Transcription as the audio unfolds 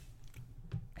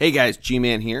Hey guys,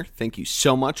 G-Man here. Thank you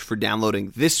so much for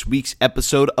downloading this week's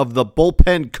episode of the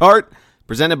Bullpen Cart,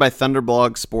 presented by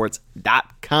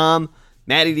ThunderblogSports.com.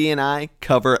 Matty D and I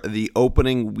cover the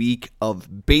opening week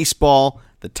of baseball,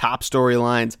 the top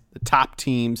storylines, the top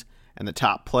teams, and the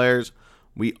top players.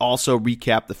 We also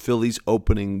recap the Phillies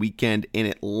opening weekend in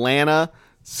Atlanta,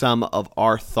 some of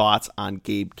our thoughts on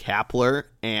Gabe Kapler,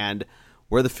 and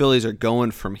where the Phillies are going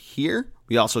from here.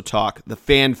 We also talk the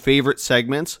fan favorite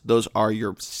segments. Those are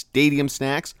your stadium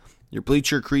snacks, your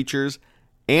Bleacher Creatures,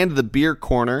 and the beer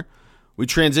corner. We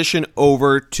transition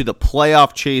over to the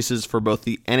playoff chases for both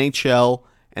the NHL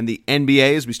and the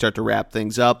NBA as we start to wrap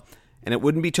things up. And it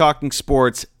wouldn't be talking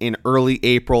sports in early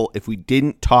April if we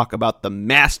didn't talk about the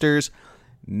Masters.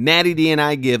 Matty D and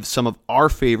I give some of our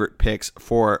favorite picks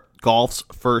for golf's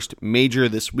first major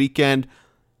this weekend.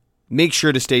 Make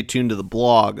sure to stay tuned to the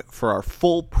blog for our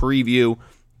full preview.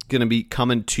 It's going to be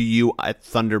coming to you at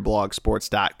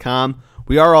thunderblogsports.com.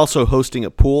 We are also hosting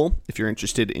a pool if you're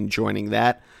interested in joining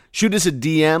that. Shoot us a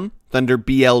DM,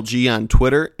 ThunderBLG on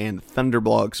Twitter and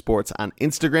ThunderblogSports on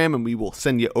Instagram, and we will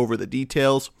send you over the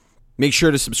details. Make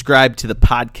sure to subscribe to the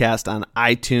podcast on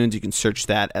iTunes. You can search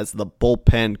that as the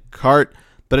Bullpen Cart.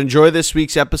 But enjoy this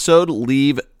week's episode.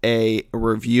 Leave a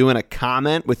review and a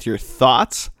comment with your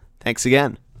thoughts. Thanks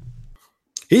again.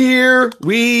 Here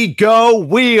we go.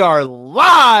 We are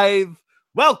live.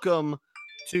 Welcome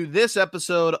to this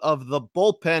episode of the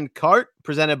Bullpen Cart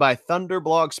presented by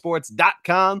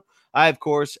ThunderblogSports.com. I, of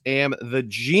course, am the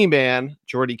G-Man,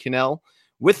 Geordie Connell.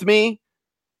 With me,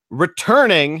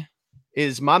 returning,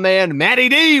 is my man, Matty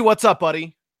D. What's up,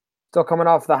 buddy? Still coming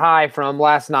off the high from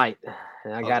last night.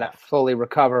 And I got to fully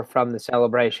recover from the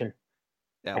celebration.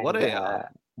 Yeah, what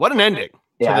an ending.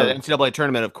 Yeah, to the NCAA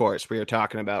tournament, of course, we are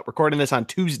talking about. Recording this on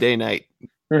Tuesday night.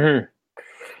 Mm-hmm.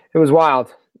 It was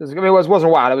wild. It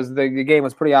wasn't wild. It was the game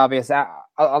was pretty obvious.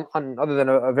 Other than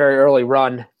a very early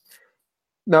run,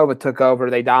 Nova took over.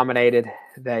 They dominated.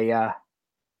 They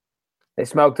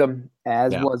smoked them.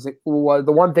 Was the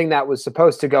one thing that was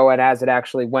supposed to go, and as it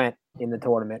actually went in the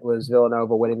tournament, was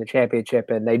Villanova winning the championship,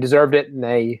 and they deserved it. And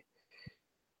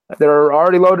they're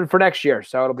already loaded for next year,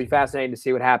 so it'll be fascinating to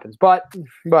see what happens. But.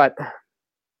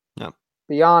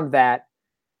 Beyond that,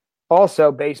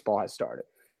 also baseball has started.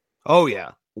 Oh,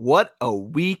 yeah. What a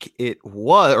week it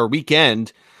was, or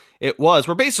weekend it was.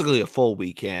 We're basically a full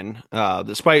weekend,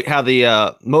 despite how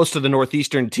the most of the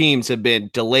Northeastern teams have been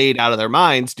delayed out of their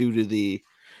minds due to the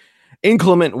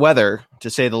inclement weather, to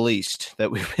say the least,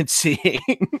 that we've been seeing.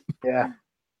 Yeah.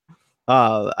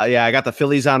 I got the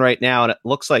Phillies on right now, and it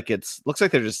looks like they're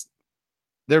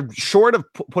short of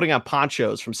putting on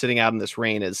ponchos from sitting out in this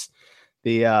rain as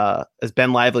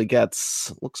Ben Lively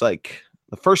gets, looks like,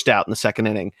 the first out in the second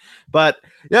inning. But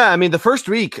yeah, I mean, the first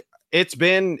week it's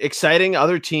been exciting.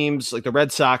 Other teams like the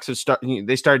Red Sox they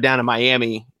started down in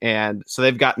Miami, and so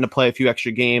they've gotten to play a few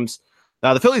extra games.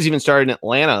 The Phillies even started in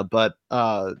Atlanta, but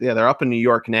they're up in New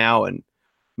York now. And I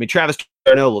mean, Travis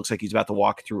Darno looks like he's about to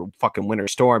walk through a fucking winter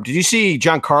storm. Did you see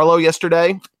Giancarlo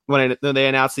yesterday when they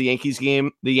announced the Yankees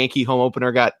game? The Yankee home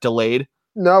opener got delayed.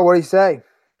 No, what did he say?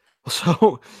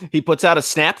 So he puts out a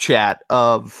Snapchat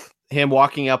of him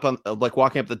walking up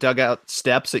the dugout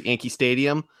steps at Yankee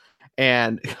Stadium,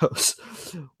 and goes,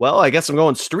 "Well, I guess I'm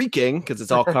going streaking because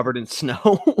it's all covered in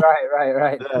snow."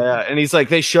 Right. And he's like,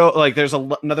 they show there's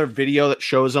another video that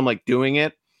shows him doing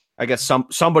it. I guess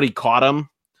somebody caught him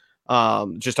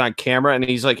just on camera, and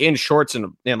he's in shorts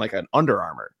and like an Under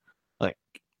Armour.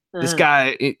 This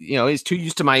guy, he's too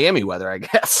used to Miami weather, I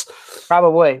guess.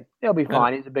 Probably. He'll be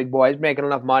fine. He's a big boy. He's making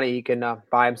enough money. He can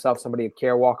buy himself somebody to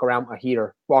care, walk around with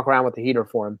the heater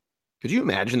for him. Could you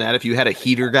imagine that if you had a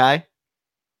heater guy?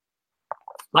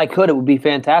 I could. It would be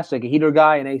fantastic. A heater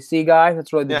guy, an AC guy.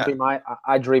 That's really the dream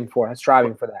I dream for. I'm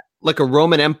striving for that. Like a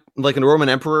Roman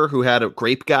emperor who had a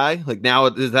grape guy. Now,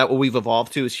 is that what we've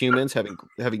evolved to as humans,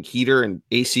 having heater and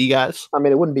AC guys? I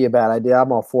mean, it wouldn't be a bad idea.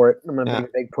 I'm all for it. I'm going to make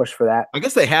a big push for that. I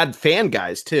guess they had fan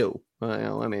guys too.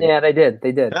 Yeah, they did.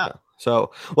 Yeah.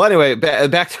 So, well, anyway,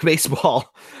 back to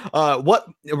baseball. What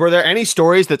were there any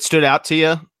stories that stood out to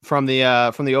you from the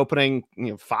opening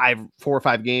 4 or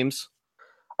 5 games?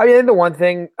 I mean, the one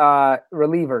thing,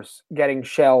 relievers getting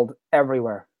shelled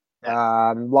everywhere.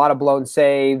 A lot of blown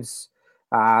saves.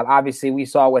 Obviously, we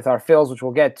saw with our Phils, which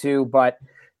we'll get to, but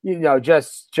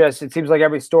just it seems like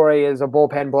every story is a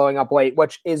bullpen blowing up late,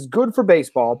 which is good for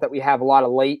baseball that we have a lot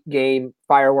of late game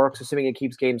fireworks, assuming it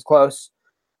keeps games close.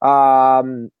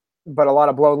 But a lot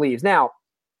of blown leaves. Now,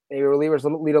 maybe relievers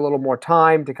need a little more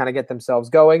time to kind of get themselves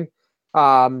going.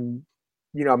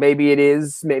 Maybe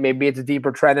it's a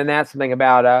deeper trend than that. Something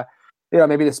about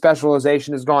maybe the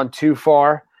specialization has gone too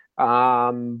far.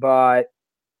 But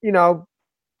you know,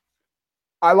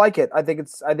 I like it. I think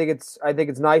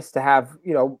it's nice to have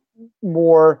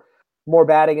more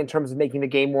batting in terms of making the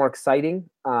game more exciting.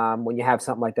 When you have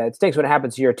something like that, it stinks when it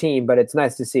happens to your team, but it's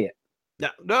nice to see it.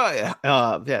 Yeah,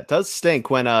 it does stink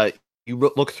when you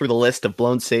look through the list of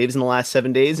blown saves in the last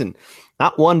 7 days, and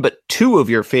not one but two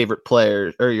of your favorite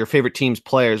players or your favorite team's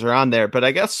players are on there. But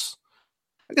I guess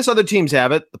other teams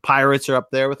have it. The Pirates are up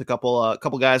there with a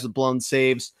couple guys with blown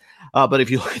saves. But if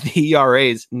you look at the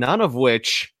ERAs, none of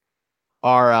which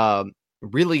are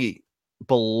really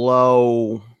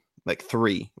below like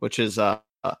 3, which is I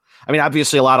mean,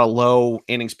 obviously a lot of low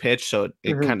innings pitch, so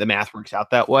it kind of the math works out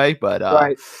that way. But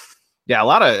Right. yeah, a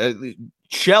lot of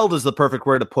shelled is the perfect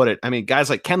word to put it. I mean, guys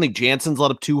like Kenley Jansen's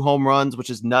let up 2 home runs, which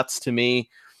is nuts to me.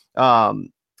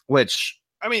 Which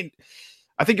I mean,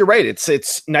 I think you're right.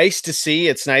 It's nice to see.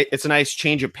 It's nice. It's a nice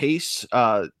change of pace.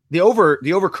 The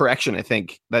overcorrection. I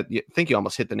think you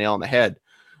almost hit the nail on the head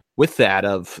with that.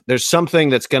 Of there's something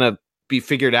that's going to be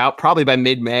figured out probably by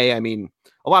mid-May. I mean,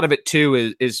 a lot of it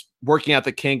too is working out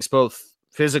the kinks both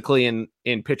physically and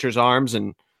in pitchers' arms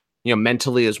and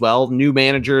mentally as well. New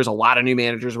managers, a lot of new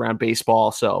managers around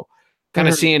baseball. So kind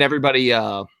of seeing everybody,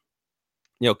 kind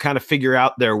of figure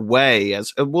out their way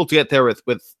as we'll get there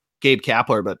with Gabe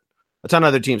Kapler, but a ton of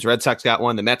other teams. Red Sox got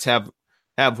one. The Mets have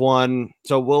one.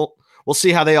 So we'll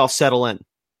see how they all settle in.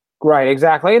 Right,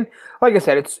 exactly. And like I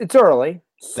said, it's early,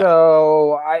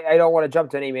 so I don't want to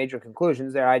jump to any major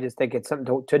conclusions there. I just think it's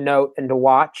something to note and to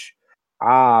watch.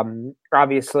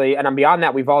 Obviously, and beyond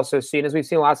that, we've also seen, as we've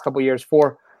seen the last couple of years,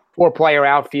 four-player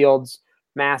outfields,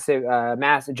 massive.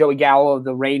 Joey Gallo of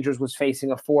the Rangers was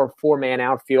facing a four-man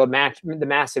outfield. The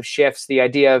massive shifts, the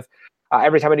idea of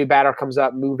every time a new batter comes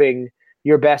up, moving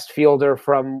your best fielder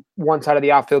from one side of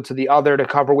the outfield to the other to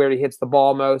cover where he hits the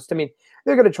ball most. I mean,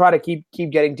 they're going to try to keep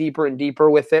getting deeper and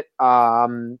deeper with it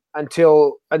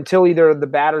until either the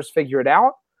batters figure it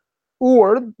out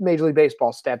or Major League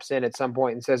Baseball steps in at some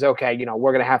point and says, okay,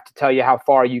 we're going to have to tell you how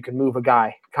far you can move a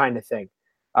guy, kind of thing.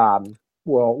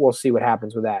 We'll see what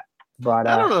happens with that. But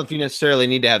I don't know if you necessarily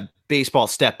need to have baseball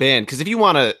step in, because if you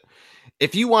want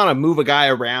to move a guy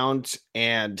around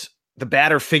and the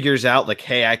batter figures out like,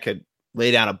 hey, I could lay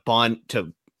down a bunt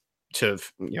to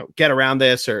get around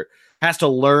this, or has to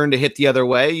learn to hit the other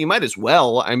way, you might as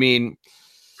well. I mean,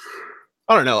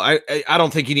 I don't know. I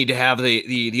don't think you need to have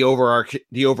the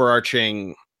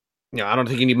overarching. I don't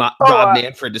think you need Rob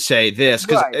Manfred to say this,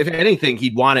 because if anything,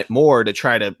 he'd want it more to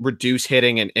try to reduce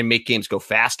hitting and make games go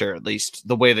faster, at least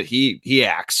the way that he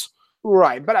acts.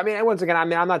 Right. But I mean, once again, I'm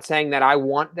not saying that I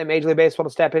want the Major League Baseball to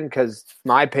step in, because in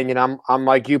my opinion, I'm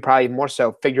like you, probably more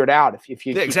so figure it out. If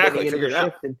you exactly figure it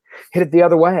out and hit it the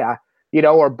other way,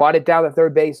 or butt it down the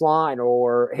third base line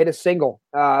or hit a single,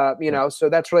 so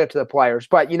that's really up to the players.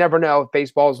 But you never know if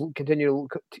baseball's continue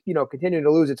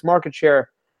to lose its market share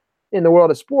in the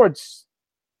world of sports.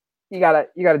 You gotta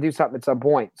do something at some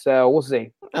point. So we'll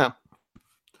see. Yeah.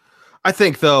 I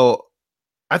think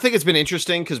it's been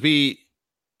interesting because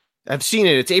I've seen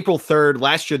it. It's April 3rd.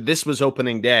 Last year, this was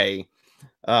opening day.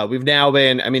 We've now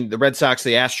been, the Red Sox,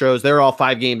 the Astros, they're all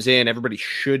 5 games in. Everybody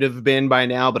should have been by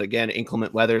now, but again,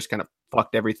 inclement weather's kind of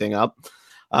fucked everything up.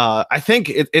 I think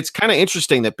it's kind of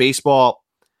interesting that baseball,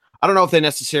 I don't know if they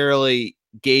necessarily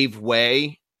gave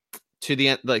way to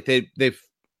the, like they've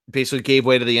basically gave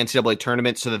way to the NCAA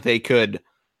tournament so that they could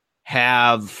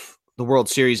have the World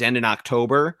Series end in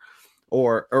October,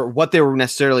 or what they were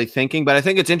necessarily thinking. But I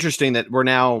think it's interesting that we're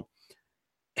now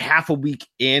half a week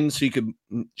in, so you could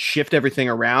shift everything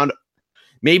around.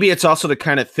 Maybe it's also to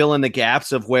kind of fill in the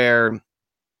gaps of where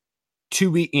 2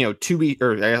 weeks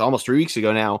or almost 3 weeks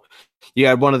ago now, you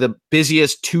had one of the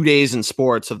busiest 2 days in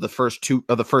sports of the first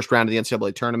round of the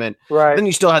NCAA tournament. Right. Then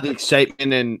you still had the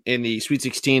excitement in the Sweet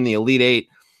 16, the Elite Eight,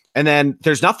 and then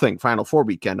there's nothing Final Four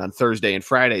weekend on Thursday and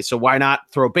Friday. So why not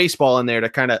throw baseball in there to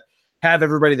kind of have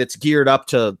everybody that's geared up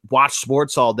to watch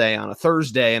sports all day on a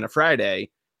Thursday and a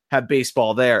Friday have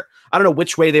baseball there? I don't know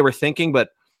which way they were thinking,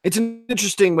 but it's an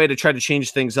interesting way to try to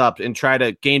change things up and try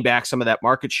to gain back some of that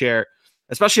market share,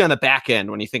 especially on the back end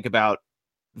when you think about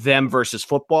them versus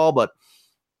football. But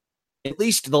at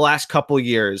least the last couple of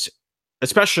years,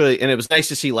 especially, and it was nice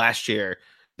to see last year,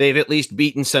 they've at least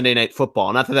beaten Sunday Night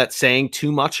Football. Not that that's saying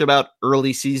too much about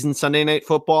early season Sunday Night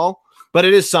Football, but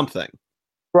it is something.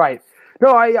 Right.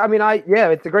 No,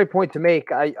 it's a great point to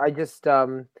make. I just,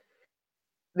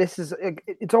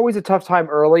 it's always a tough time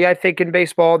early, I think, in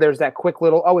baseball. There's that quick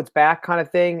little, it's back kind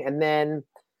of thing. And then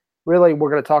really,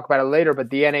 we're going to talk about it later, but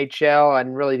the NHL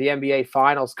and really the NBA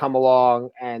finals come along,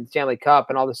 and Stanley Cup,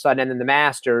 and all of a sudden, and then the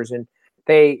Masters, and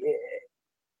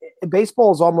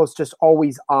baseball is almost just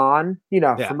always on,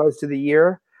 for most of the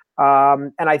year.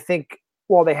 And I think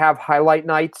while they have highlight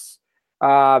nights,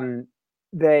 it's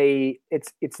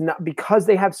not because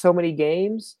they have so many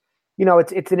games.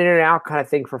 It's an in and out kind of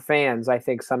thing for fans. I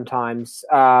think sometimes,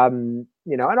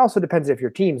 it also depends if your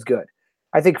team's good.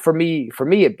 I think for me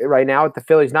right now, with the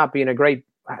Phillies not having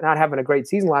a great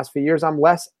season the last few years, I'm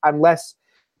less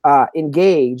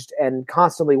engaged and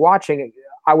constantly watching.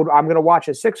 I'm going to watch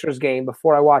a Sixers game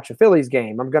before I watch a Phillies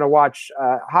game. I'm going to watch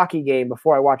a hockey game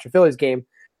before I watch a Phillies game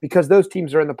because those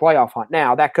teams are in the playoff hunt.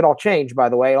 Now that could all change, by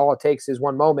the way. All it takes is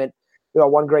one moment,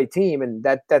 one great team, and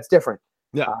that's different.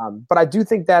 Yeah. But I do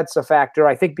think that's a factor.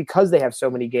 I think because they have so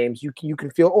many games, you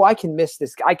can feel, I can miss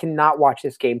this. I cannot watch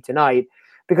this game tonight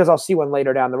because I'll see one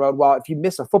later down the road. Well, if you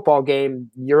miss a football game,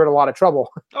 you're in a lot of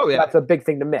trouble. Oh yeah, that's a big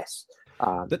thing to miss.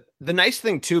 The nice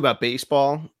thing too about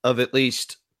baseball, of at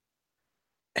least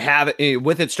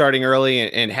with it starting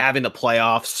early and having the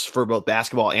playoffs for both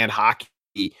basketball and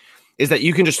hockey, is that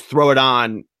you can just throw it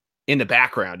on in the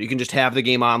background. You can just have the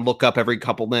game on, look up every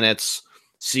couple minutes,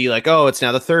 see like, oh, it's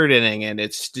now the third inning and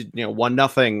it's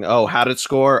 1-0. Oh, how did it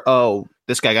score? Oh,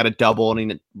 this guy got a double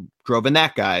and he drove in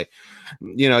that guy.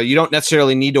 You don't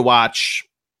necessarily need to watch,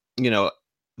 if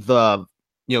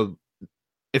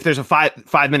there's a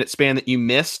 5-minute span that you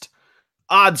missed,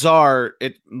 odds are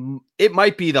it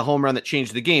might be the home run that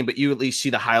changed the game, but you at least see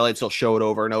the highlights. They'll show it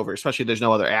over and over, especially if there's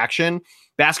no other action.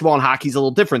 Basketball and hockey is a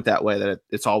little different that way, that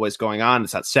it's always going on.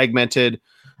 It's not segmented.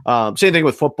 Same thing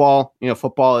with football.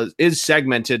 Football is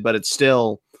segmented, but it's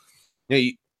still,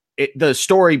 the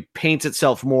story paints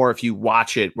itself more if you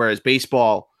watch it. Whereas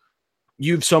baseball,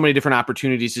 you have so many different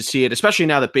opportunities to see it, especially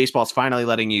now that baseball is finally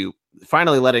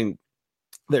letting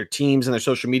their teams and their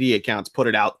social media accounts put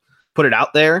it out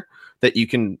there, that you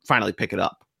can finally pick it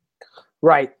up.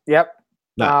 Right. Yep.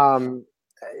 No.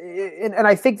 And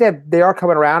I think that they are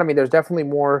coming around. I mean, there's definitely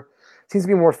seems to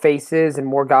be more faces and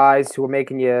more guys who are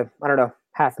making you, I don't know,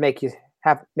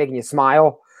 making you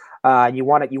smile. You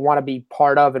want to be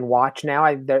part of and watch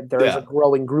now. There is a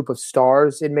growing group of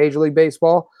stars in Major League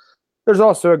Baseball. There's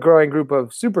also a growing group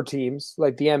of super teams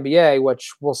like the NBA,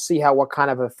 which we'll see what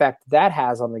kind of effect that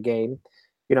has on the game.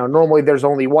 Normally there's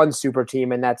only one super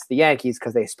team, and that's the Yankees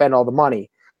because they spend all the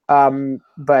money.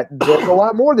 But there's a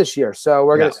lot more this year, so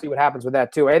we're going to see what happens with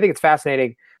that too. I think it's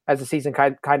fascinating as the season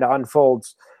kind of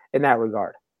unfolds in that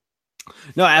regard.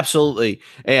 No, absolutely,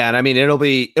 and I mean it'll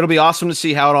be awesome to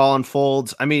see how it all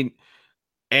unfolds. I mean,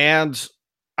 and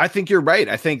I think you're right.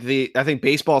 I think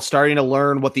baseball's starting to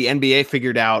learn what the NBA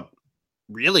figured out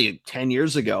really 10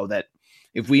 years ago, that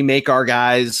if we make our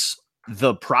guys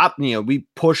the prop, we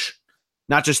push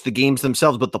not just the games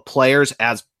themselves, but the players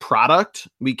as product,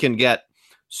 we can get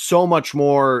so much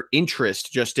more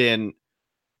interest just in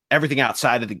everything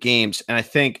outside of the games. And I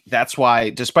think that's why,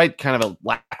 despite kind of a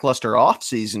lackluster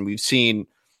offseason, we've seen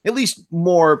at least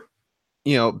more,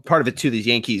 part of it too, these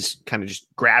Yankees kind of just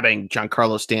grabbing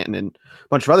Giancarlo Stanton and a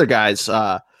bunch of other guys.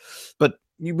 But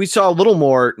we saw a little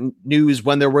more news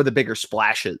when there were the bigger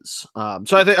splashes.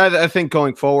 So I think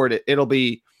going forward, it'll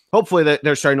be hopefully that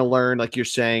they're starting to learn, like you're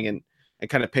saying, and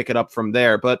kind of pick it up from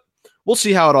there. But we'll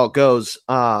see how it all goes.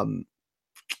 But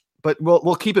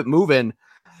we'll keep it moving.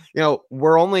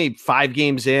 We're only 5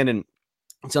 games in, and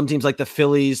some teams like the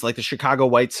Phillies, like the Chicago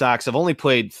White Sox, have only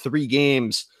played 3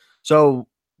 games. So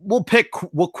we'll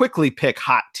quickly pick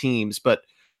hot teams, but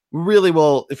really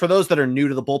will, for those that are new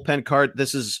to the bullpen card,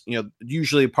 this is,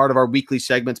 usually part of our weekly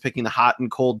segments, picking the hot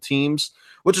and cold teams,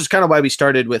 which is kind of why we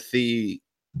started with the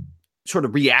sort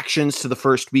of reactions to the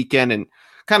first weekend and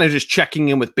kind of just checking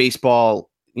in with baseball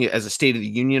as a State of the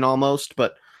Union almost.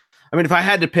 But I mean, if I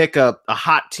had to pick a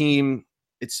hot team,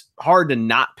 it's hard to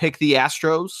not pick the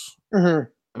Astros. Mm-hmm.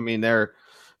 I mean, they're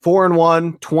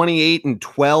 4-1,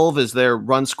 28-12 is their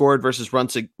run scored versus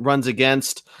runs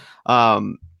against.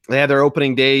 They had their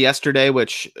opening day yesterday,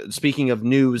 which, speaking of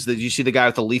news, did you see the guy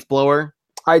with the leaf blower?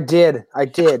 I did.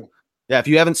 Yeah, if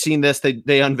you haven't seen this,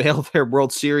 they unveiled their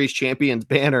World Series champions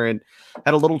banner and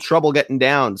had a little trouble getting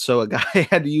down. So a guy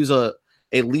had to use a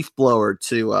leaf blower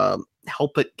to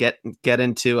help it get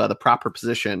into the proper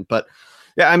position. But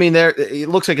yeah, I mean, it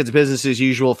looks like it's business as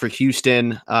usual for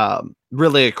Houston,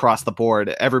 really across the board.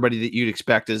 Everybody that you'd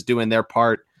expect is doing their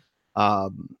part.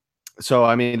 So,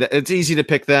 I mean, it's easy to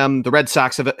pick them. The Red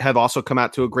Sox have also come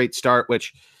out to a great start,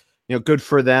 which, good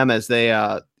for them as they,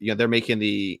 they're making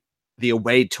the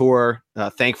away tour,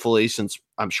 thankfully, since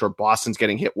I'm sure Boston's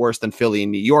getting hit worse than Philly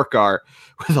and New York are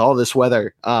with all this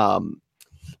weather.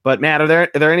 But Matt, are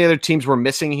there any other teams we're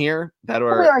missing here that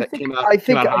came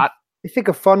out hot? I think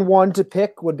a fun one to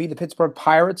pick would be the Pittsburgh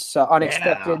Pirates. Yeah.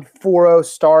 Unexpected 4-0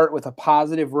 start with a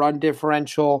positive run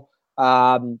differential.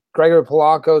 Gregory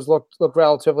Polanco's looked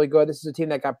relatively good. This is a team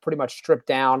that got pretty much stripped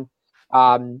down.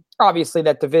 Obviously,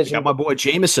 that They division. got my boy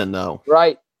Jameson, though.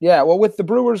 Right. Yeah. Well, with the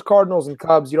Brewers, Cardinals, and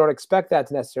Cubs, you don't expect that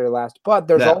to necessarily last. But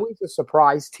there's always a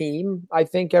surprise team, I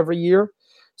think, every year.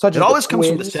 Such It as always the comes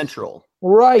from the Twins. Central.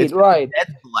 Right, It's been right.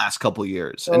 dead the last couple of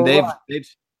years, and they've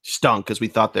stunk as we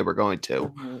thought they were going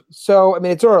to. So, I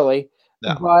mean, it's early,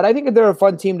 Yeah. but I think that they're a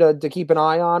fun team to keep an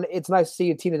eye on. It's nice to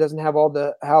see a team that doesn't have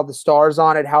how the stars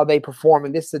on it, how they perform.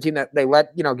 And this is a team that they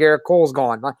let, Garrett Cole's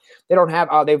gone. They don't have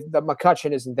the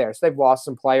McCutcheon isn't there, so they've lost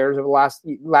some players over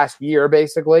the last year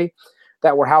basically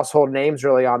that were household names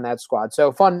really on that squad.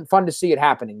 So fun to see it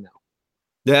happening now.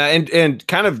 Yeah, and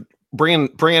kind of bringing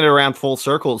it around full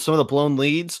circle. Some of the blown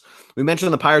leads we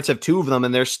mentioned, the Pirates have 2 of them,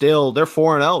 and they're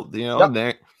 4-0.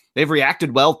 And they've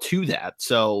reacted well to that,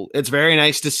 so it's very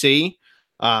nice to see.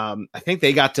 I think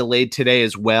they got delayed today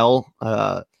as well.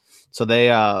 So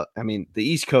they, I mean, the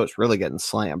East Coast really getting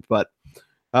slammed, but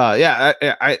yeah,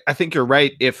 I think you're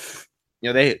right. If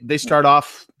they start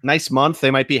off nice month,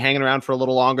 they might be hanging around for a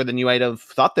little longer than you might have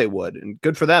thought they would, and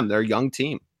good for them. They're a young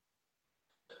team.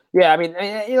 Yeah, I mean,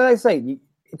 like I say,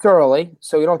 it's early,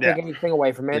 so you don't take anything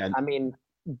away from it. Yeah. I mean,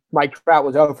 Mike Trout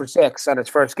was 0 for 6 on his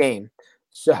first game,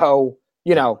 so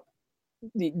it's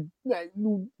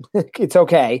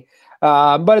okay.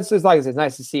 But it's like I said, it's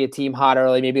nice to see a team hot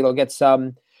early. Maybe they'll get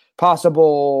some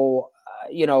possible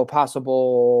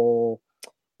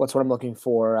what's what I'm looking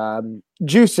for,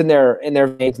 juice in their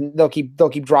veins. They'll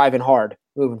keep driving hard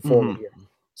moving forward here.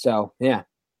 So yeah.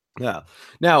 Yeah.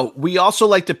 Now, we also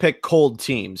like to pick cold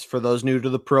teams for those new to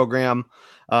the program.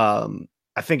 I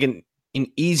think an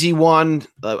easy one,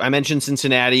 I mentioned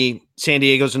Cincinnati. San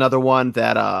Diego's another one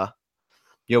that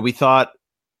we thought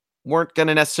weren't going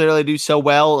to necessarily do so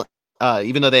well,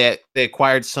 even though they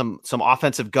acquired some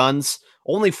offensive guns.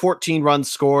 Only 14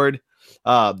 runs scored.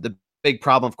 The big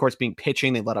problem, of course, being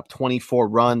pitching. They let up 24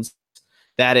 runs.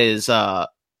 That is,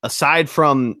 aside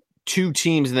from 2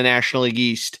 teams in the National League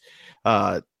East,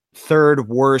 3rd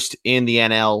worst in the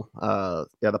NL.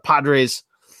 The Padres,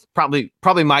 probably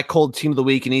my cold team of the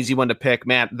week, an easy one to pick.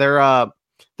 Matt, there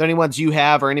any ones you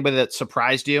have or anybody that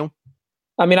surprised you?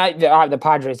 I mean, the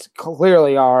Padres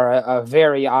clearly are a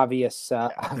very obvious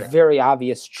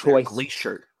choice.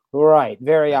 Bleacher. Right,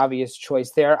 very obvious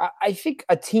choice there. I think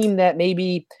a team that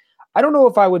maybe, I don't know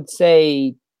if I would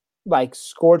say like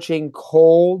scorching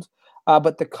cold,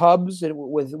 but the Cubs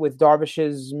with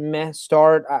Darvish's meh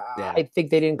start, I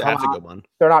think they didn't come out. That's a good one.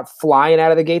 They're not flying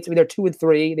out of the gates. I mean, they're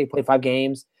 2-3. They play 5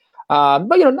 games. But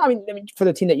I mean, for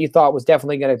the team that you thought was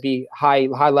definitely going to be high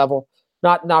level,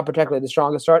 not particularly the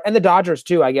strongest start, and the Dodgers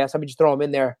too. I guess I mean just throw them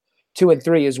in there,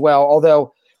 2-3 as well.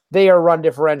 Although their run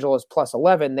differential is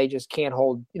 +11, they just can't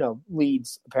hold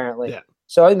leads apparently. Yeah.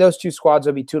 So I think those 2 squads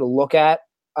would be 2 to look at.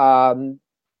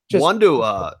 Just one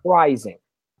to surprising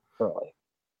early.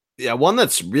 Yeah, one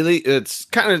that's really, it's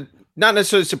kind of not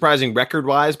necessarily surprising record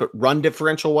wise, but run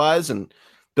differential wise, and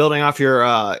building off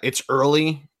your it's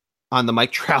early on the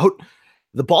Mike Trout.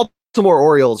 The Baltimore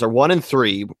Orioles are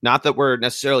 1-3. Not that we're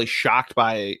necessarily shocked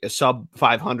by a sub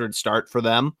 500 start for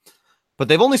them, but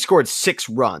they've only scored 6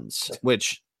 runs,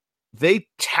 which they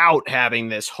tout having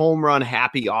this home run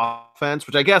happy offense,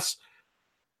 which I guess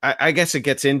it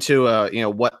gets into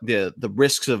what the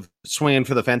risks of swinging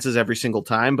for the fences every single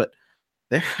time, but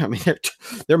they're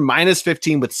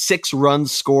 -15 with 6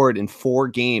 runs scored in 4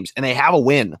 games, and they have a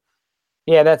win.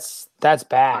 Yeah, that's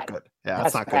bad. Not good. Yeah,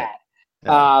 that's not bad. Good.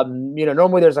 Yeah.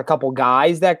 Normally there's a couple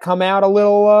guys that come out a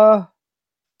little a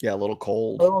little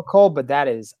cold. But that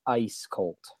is ice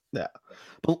cold. Yeah.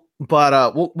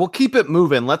 But we'll keep it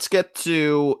moving. Let's get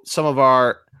to some of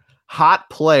our hot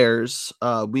players.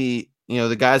 The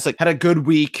guys that had a good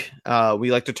week.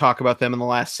 We like to talk about them in the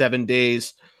last 7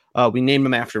 days. We name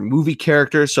them after movie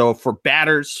characters. So for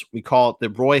batters, we call it the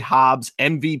Roy Hobbs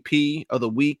MVP of the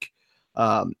week.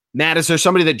 Matt, is there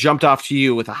somebody that jumped off to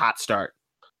you with a hot start?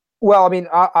 Well, I mean,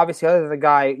 obviously, other than the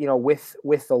guy,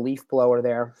 with the leaf blower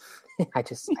there, I had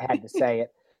to say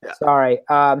it. Yeah. Sorry.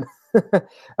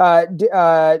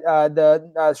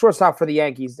 The shortstop for the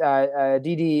Yankees,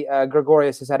 Didi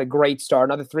Gregorius, has had a great start.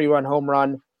 Another 3-run home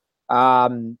run.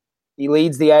 He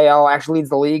leads the AL, actually leads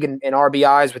the league in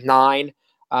RBIs with 9.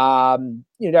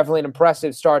 Definitely an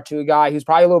impressive start to a guy who's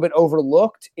probably a little bit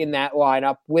overlooked in that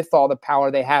lineup with all the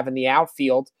power they have in the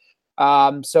outfield.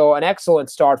 So an excellent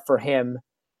start for him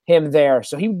there.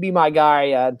 So he would be my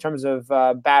guy in terms of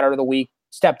batter of the week.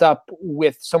 Stepped up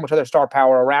with so much other star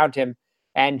power around him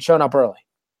and shown up early.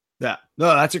 Yeah,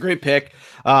 no, that's a great pick.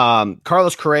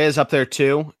 Carlos Correa is up there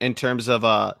too in terms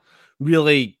of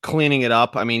really cleaning it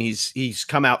up. I mean, he's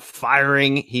come out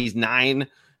firing. He's 9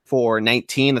 for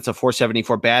 19. That's a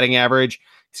 474 batting average.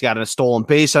 He's got a stolen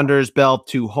base under his belt,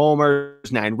 2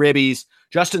 homers, 9 ribbies.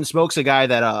 Justin Smoke's a guy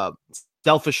that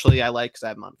selfishly I like because I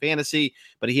have him on fantasy,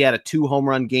 but he had a 2 home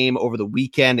run game over the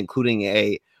weekend, including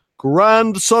a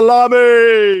grand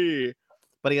salami.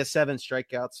 But he has 7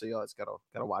 strikeouts, so you always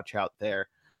gotta watch out there.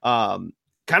 Kind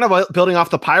of building off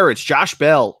the Pirates, Josh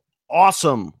Bell,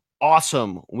 awesome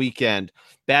weekend.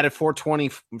 Batted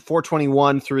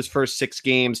 421 through his first 6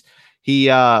 games. He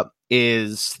that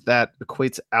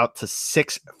equates out to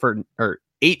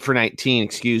 8 for 19,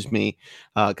 excuse me.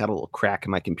 Got a little crack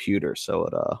in my computer, so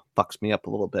it fucks me up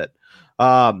a little bit.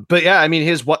 But yeah, I mean,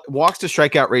 his walks to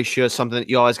strikeout ratio is something that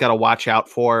you always got to watch out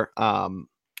for.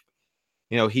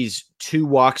 He's 2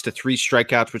 walks to 3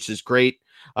 strikeouts, which is great.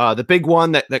 The big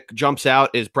one that jumps out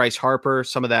is Bryce Harper.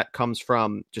 Some of that comes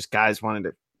from just guys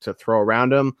wanting to throw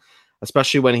around him,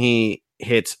 especially when he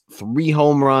hits 3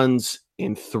 home runs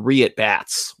in 3 at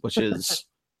bats, which is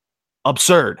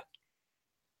absurd.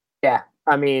 Yeah,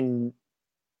 I mean,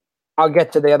 I'll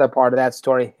get to the other part of that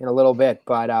story in a little bit,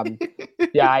 but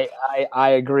yeah, I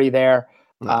agree there.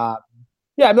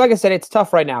 Yeah, I mean, like I said, it's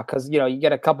tough right now because you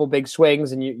get a couple big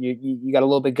swings and you got a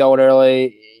little bit going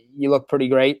early. You look pretty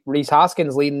great. Rhys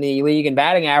Hoskins leading the league in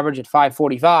batting average at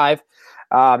 545.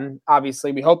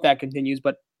 Obviously, we hope that continues,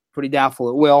 but pretty doubtful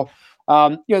it will.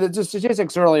 The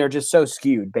statistics earlier are just so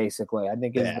skewed. Basically, I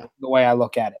think is the way I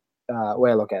look at it.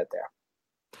 There.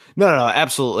 No,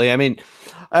 absolutely. I mean,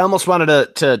 I almost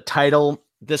wanted to title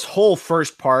this whole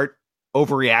first part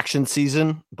overreaction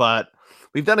season, but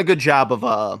we've done a good job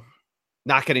of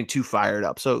not getting too fired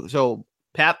up. So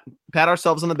pat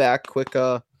ourselves on the back. Quick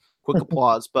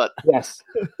applause. But yes.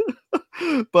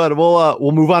 But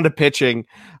we'll move on to pitching.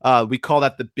 We call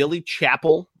that the Billy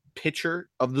Chappell Pitcher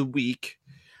of the Week.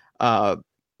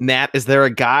 Matt, is there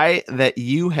a guy that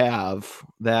you have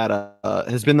that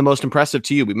has been the most impressive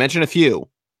to you? We mentioned a few.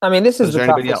 I mean, this is the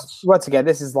toughest. Once again,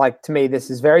 this is to me,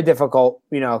 this is very difficult,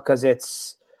 because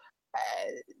it's,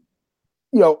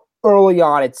 early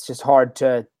on, it's just hard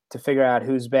to figure out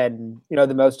who's been,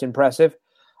 the most impressive.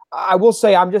 I will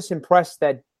say I'm just impressed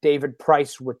that David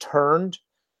Price returned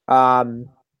and,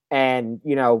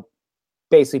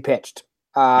 basically pitched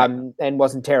and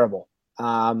wasn't terrible.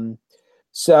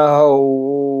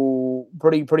 So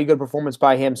pretty good performance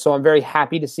by him. So I'm very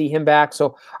happy to see him back.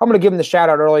 So I'm going to give him the shout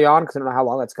out early on because I don't know how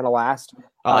long that's going to last.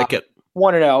 I like it.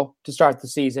 1-0 to start the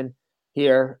season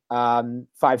here. 5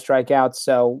 strikeouts.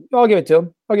 So I'll give it to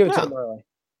him. To him early.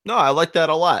 No, I like that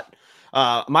a lot.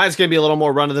 Mine's going to be a little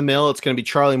more run of the mill. It's going to be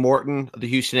Charlie Morton of the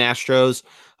Houston Astros.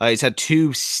 He's had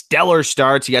 2 stellar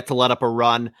starts, yet to let up a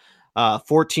run.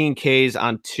 14 Ks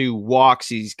on 2 walks.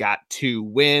 He's got 2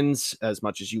 wins, as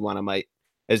much as you want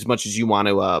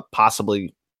to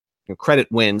possibly credit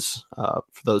wins for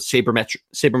those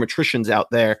sabermetricians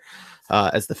out there,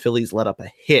 as the Phillies let up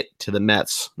a hit to the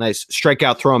Mets. Nice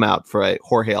strikeout, throw him out for a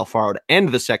Jorge Alfaro to end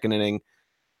the second inning,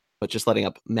 but just letting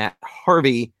up Matt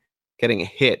Harvey getting a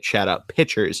hit. Shout out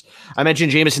pitchers. I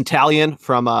mentioned Jameson Taillon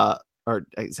from am I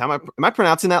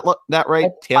pronouncing that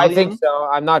right? Taillon? I think so.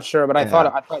 I'm not sure, but I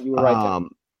thought you were right there.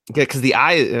 Yeah, because the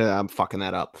I'm fucking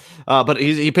that up. But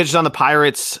he pitches on the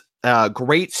Pirates.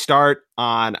 Great start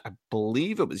on, I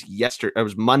believe it was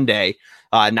Monday.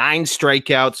 9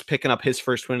 strikeouts, picking up his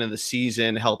first win of the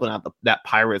season, helping out that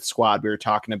Pirates squad we were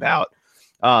talking about.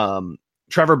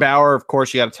 Trevor Bauer, of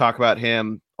course, you got to talk about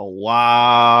him. A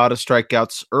lot of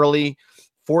strikeouts early,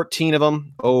 14 of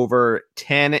them over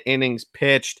 10 innings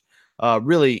pitched.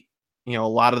 Really, a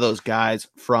lot of those guys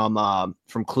from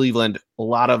Cleveland, a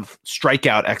lot of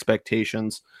strikeout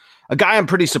expectations. A guy I'm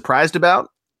pretty surprised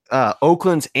about,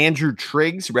 Oakland's Andrew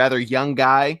Triggs, rather young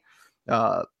guy.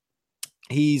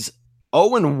 He's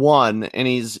 0-1, and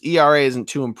his ERA isn't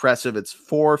too impressive. It's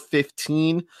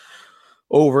 4.15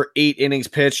 over 8 innings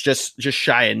pitched, just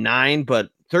shy of 9,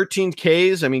 but 13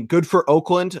 Ks. I mean, good for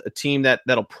Oakland, a team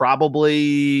that'll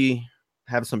probably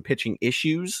have some pitching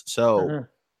issues. So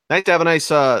nice to have a nice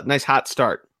hot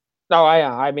start. Oh,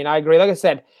 I mean, I agree. Like I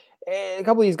said, a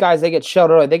couple of these guys, they get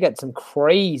shelled early. They get some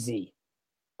crazy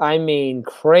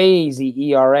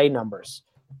ERA numbers.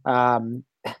 Do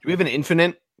we have an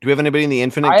infinite? Do we have anybody in the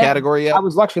infinite category yet? I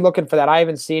was actually looking for that. I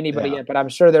haven't seen anybody yet, but I'm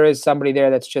sure there is somebody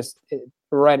there that's just the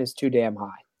rent is too damn high.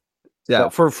 Yeah,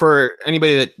 so, for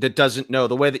anybody that doesn't know,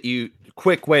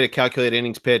 quick way to calculate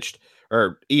innings pitched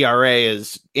or ERA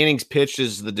is innings pitched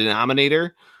is the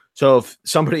denominator. So if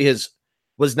somebody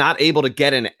was not able to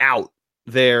get an out,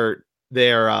 their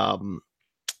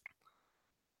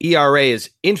ERA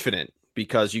is infinite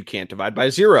because you can't divide by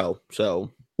 0. So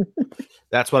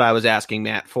that's what I was asking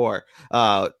Matt for.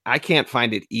 I can't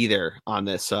find it either on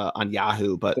this on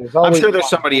Yahoo, but I'm sure there's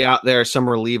somebody out there, some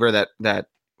reliever that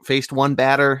faced one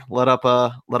batter, let up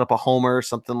a homer,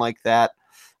 something like that.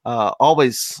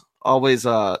 Always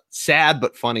sad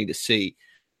but funny to see.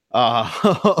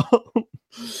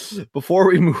 Before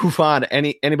we move on,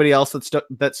 anybody else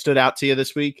that stood out to you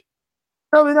this week?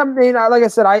 I mean, like I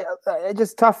said, I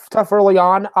just tough early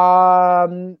on.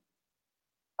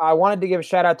 I wanted to give a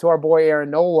shout out to our boy Aaron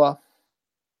Nola.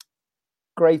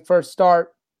 Great first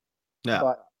start. Yeah,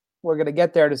 but we're gonna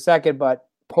get there in a second. But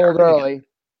pulled early.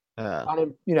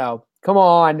 Come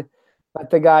on, let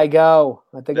the guy go.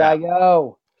 Let the guy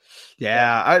go.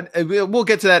 Yeah, we'll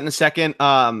get to that in a second.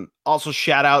 Also,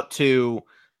 shout out to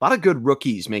a lot of good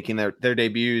rookies making their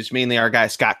debuts, mainly our guy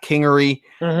Scott Kingery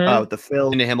with the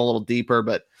Phillies, into him a little deeper.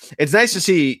 But it's nice to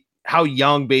see how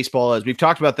young baseball is. We've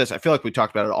talked about this. I feel like we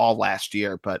talked about it all last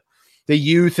year, but the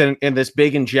youth and this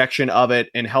big injection of it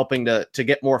and helping to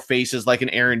get more faces like an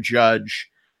Aaron Judge.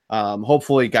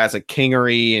 Hopefully guys like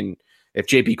Kingery, and if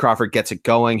JP Crawford gets it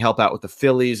going, help out with the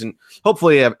Phillies, and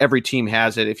hopefully every team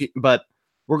has it. But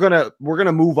we're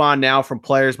gonna move on now from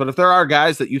players. But if there are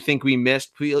guys that you think we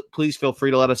missed, please feel free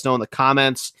to let us know in the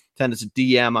comments. Send us a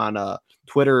DM on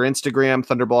Twitter or Instagram,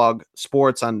 Thunderblog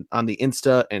Sports on the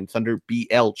Insta, and Thunder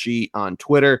BLG on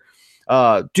Twitter.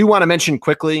 Do want to mention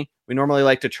quickly, we normally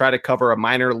like to try to cover a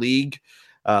minor league.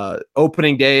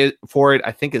 Opening day for it,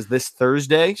 I think, is this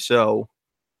Thursday. So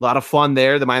a lot of fun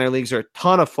there. The minor leagues are a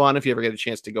ton of fun if you ever get a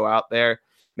chance to go out there.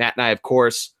 Matt and I, of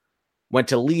course, went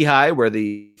to Lehigh, where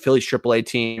the Phillies AAA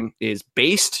team is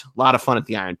based. A lot of fun at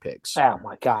the Iron Pigs. Oh,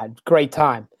 my God. Great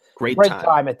time. Great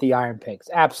time at the Iron Pigs.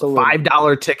 Absolutely.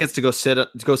 $5 tickets to go sit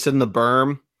in the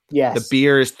berm. Yes. The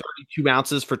beer is 32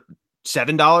 ounces for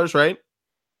 $7, right?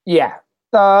 Yeah.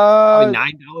 Probably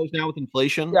 $9 now with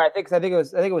inflation. Yeah, I think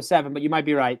it was 7, but you might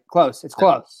be right. Close. It's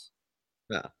close.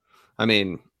 Yeah. I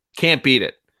mean, can't beat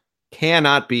it.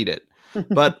 Cannot beat it.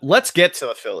 But let's get to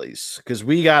the Phillies, because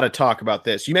we got to talk about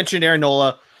this. You mentioned Aaron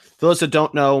Nola. For those that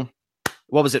don't know,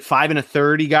 what was it, 5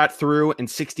 1/3 he got through in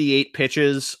 68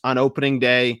 pitches on opening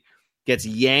day, gets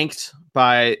yanked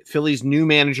by Phillies new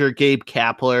manager Gabe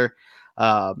Kapler,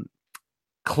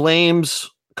 claims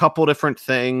a couple different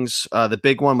things. The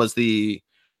big one was the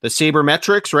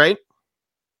sabermetrics, right?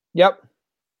 Yep.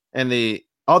 And the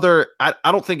other, I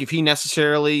don't think if he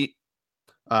necessarily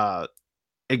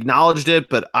acknowledged it,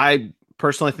 but I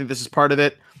personally think this is part of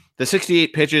it. The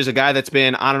 68 pitches, a guy that's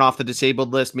been on and off the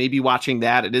disabled list, maybe watching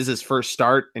that. It is his first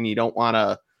start, and you don't want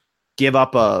to give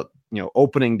up a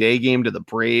opening day game to the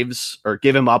Braves, or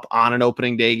give him up on an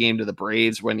opening day game to the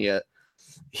Braves when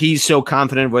he's so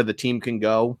confident where the team can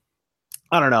go.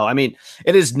 I don't know. I mean,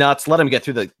 it is nuts. Let him get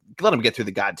through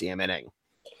the goddamn inning.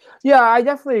 Yeah, I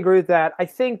definitely agree with that.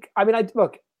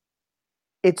 Look,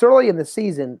 it's early in the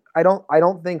season. I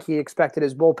don't think he expected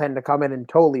his bullpen to come in and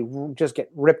totally just get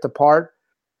ripped apart.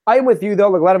 I am with you though.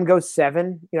 Like, let him go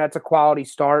 7. It's a quality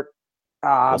start.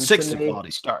 6 is a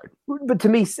quality start. But to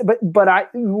me, But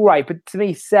to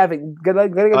me, 7.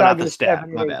 Not the stat.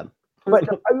 My bad. But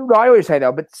I always say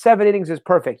though, but 7 innings is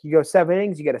perfect. You go 7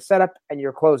 innings, you get a setup, and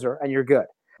you're a closer, and you're good.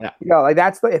 Yeah.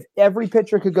 If every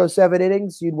pitcher could go 7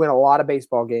 innings, you'd win a lot of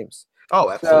baseball games.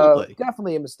 Oh, absolutely. So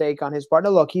definitely a mistake on his part.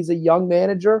 Now, look, he's a young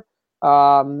manager,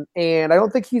 and I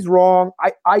don't think he's wrong.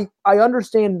 I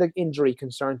understand the injury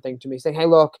concern thing to me, saying, "Hey,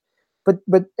 look, but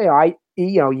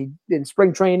in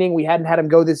spring training we hadn't had him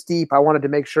go this deep. I wanted to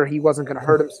make sure he wasn't going to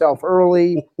hurt himself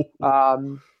early."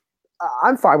 I'm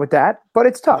fine with that, but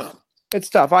it's tough. It's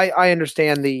tough. I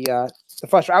understand the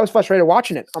frustration. I was frustrated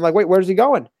watching it. I'm like, wait, where's he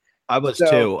going? I was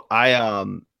too.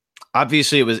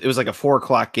 Obviously it was like a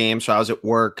 4:00 game, so I was at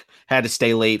work, had to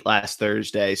stay late last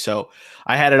Thursday. So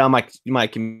I had it on my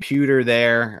computer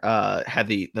there, had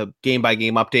the game by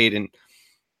game update, and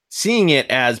seeing it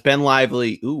as Ben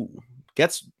Lively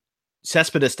gets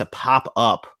Cespedes to pop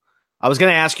up. I was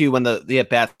going to ask you when the at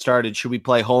bat started, should we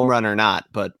play home run or not?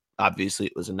 But obviously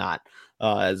it was a not,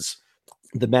 as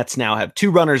the Mets now have 2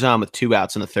 runners on with 2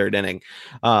 outs in the 3rd inning.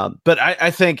 But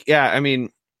I think,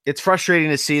 it's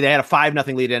frustrating to see. They had a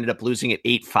 5-0 lead, ended up losing at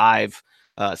 8-5,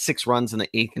 6 runs in the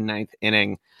 8th and 9th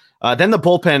inning. Then the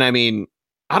bullpen,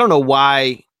 I don't know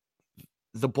why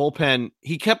the bullpen,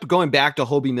 he kept going back to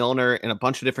Hobie Milner and a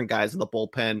bunch of different guys in the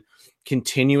bullpen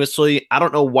continuously. I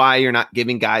don't know why you're not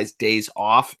giving guys days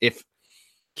off. If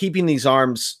keeping these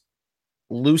arms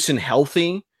loose and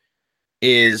healthy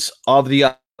is of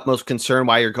the utmost concern,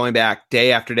 why you're going back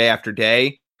day after day after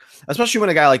day, especially when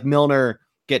a guy like Milner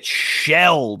gets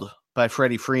shelled by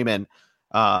Freddie Freeman.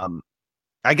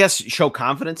 I guess, show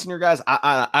confidence in your guys.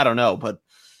 I don't know, but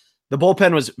the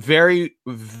bullpen was very,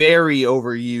 very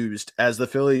overused as the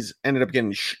Phillies ended up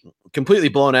getting completely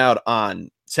blown out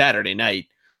on Saturday night.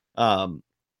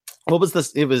 What was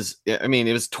this? It was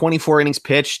 24 innings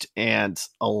pitched and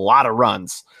a lot of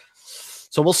runs.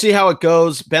 So we'll see how it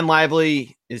goes. Ben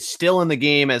Lively is still in the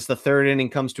game as the third inning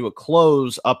comes to a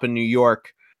close up in New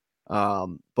York. But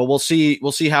we'll see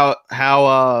how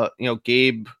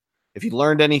Gabe, if he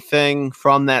learned anything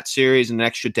from that series and an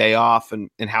extra day off and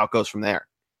how it goes from there.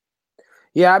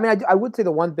 Yeah, I mean, I would say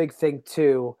the one big thing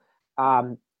too,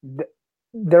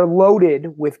 they're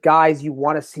loaded with guys you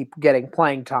want to see getting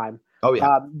playing time. Oh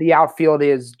yeah, the outfield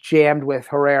is jammed with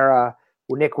Herrera,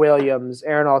 Nick Williams,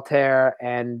 Aaron Altair,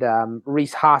 and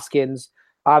Rhys Hoskins.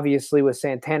 Obviously, with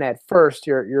Santana at first,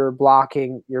 you're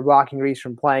blocking Rhys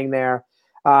from playing there.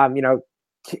 Kingery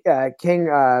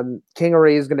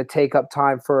is going to take up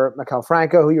time for Maikel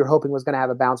Franco, who you're hoping was going to have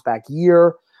a bounce back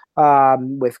year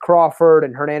with Crawford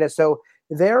and Hernandez. So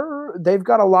they've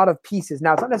got a lot of pieces.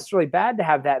 Now, it's not necessarily bad to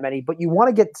have that many, but you want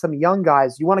to get some young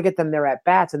guys. You want to get them their at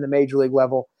bats in the major league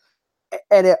level.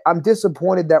 And I'm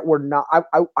disappointed that we're not.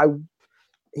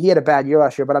 He had a bad year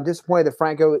last year, but I'm disappointed that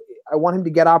Franco. I want him to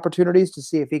get opportunities to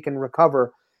see if he can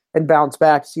recover and bounce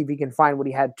back, see if he can find what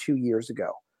he had 2 years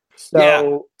ago.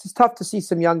 So It's tough to see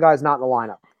some young guys not in the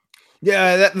lineup.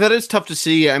 Yeah, that is tough to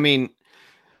see. I mean,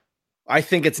 I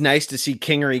think it's nice to see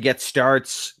Kingery get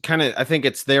starts. I think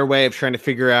it's their way of trying to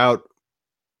figure out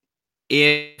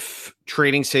if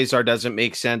trading Cesar doesn't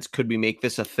make sense. Could we make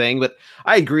this a thing? But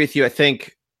I agree with you. I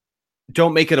think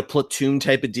don't make it a platoon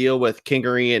type of deal with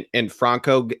Kingery and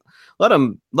Franco.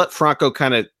 Let Franco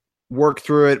kind of work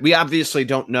through it. We obviously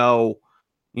don't know,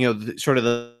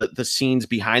 the scenes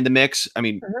behind the mix. I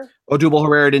mean, Odubel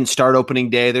Herrera didn't start opening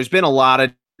day. There's been a lot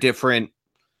of different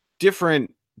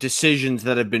decisions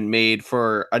that have been made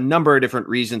for a number of different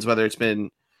reasons, whether it's been,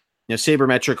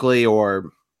 sabermetrically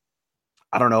or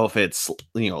I don't know if it's,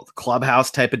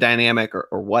 clubhouse type of dynamic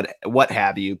or what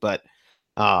have you. But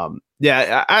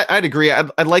I'd agree.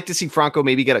 I'd like to see Franco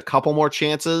maybe get a couple more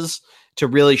chances to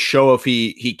really show if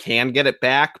he can get it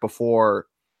back before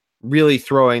really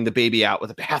throwing the baby out with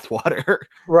the bathwater.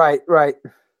 Right. But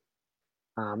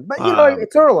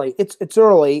it's early. It's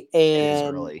early,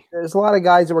 and there's a lot of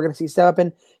guys that we're going to see step up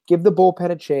and give the bullpen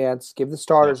a chance, give the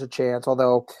starters a chance.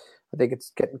 Although I think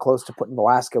it's getting close to putting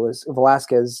Vince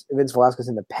Velasquez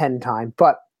in the pen time.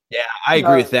 But yeah, I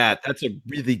agree with that. That's a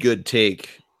really good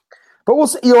take. But we'll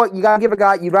see. You know what? You got to give a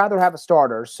guy. You'd rather have a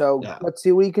starter. So let's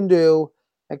see what he can do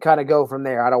and kind of go from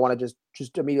there. I don't want to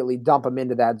just immediately dump him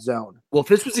into that zone. Well, if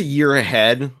this was a year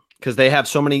ahead, because they have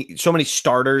so many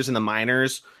starters in the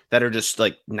minors that are just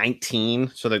like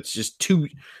 19, so that's just too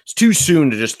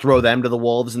soon to just throw them to the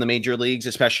wolves in the major leagues,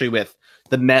 especially with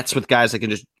the Mets with guys that can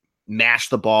just mash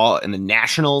the ball, and the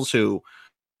Nationals who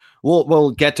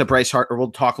we'll get to Bryce Harper.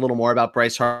 We'll talk a little more about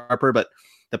Bryce Harper, but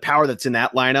the power that's in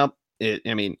that lineup,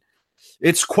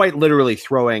 it's quite literally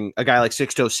throwing a guy like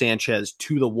Sixto Sanchez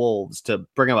to the wolves to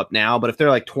bring him up now. But if they're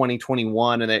like 20,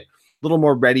 21 and they're a little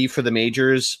more ready for the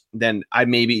majors, then I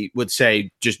maybe would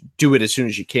say just do it as soon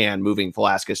as you can, moving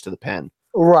Velasquez to the pen.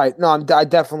 Right. No, I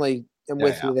definitely am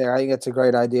with you there. I think that's a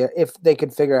great idea if they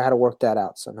could figure out how to work that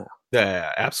out somehow.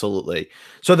 Yeah, absolutely.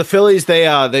 So the Phillies,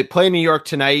 they play New York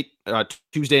tonight,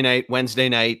 Tuesday night, Wednesday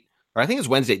night, or I think it's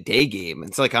Wednesday day game.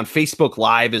 It's like on Facebook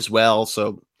Live as well.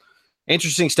 So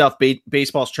interesting stuff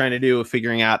baseball's trying to do,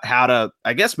 figuring out how to,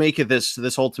 I guess, make it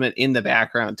this ultimate in the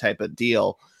background type of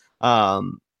deal.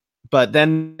 But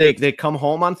then they come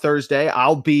home on Thursday.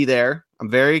 I'll be there. I'm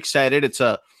very excited. It's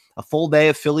a full day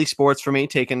of Philly sports for me,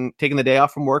 taking the day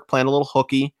off from work, playing a little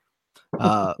hooky.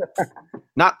 It's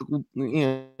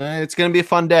going to be a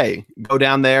fun day. Go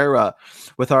down there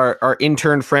with our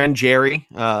intern friend Jerry.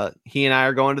 He and I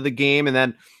are going to the game, and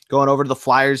then going over to the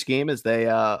Flyers game as they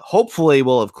hopefully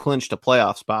will have clinched a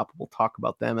playoff spot. We'll talk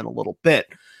about them in a little bit.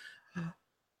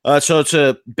 So it's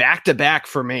a back-to-back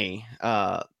for me.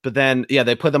 But then,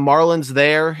 they put the Marlins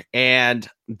there, and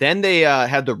then they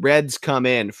had the Reds come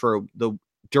in for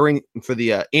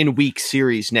the in-week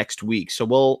series next week. So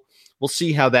we'll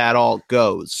see how that all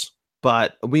goes.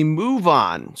 But we move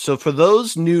on. So for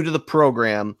those new to the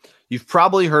program, you've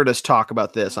probably heard us talk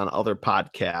about this on other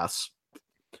podcasts.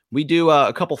 We do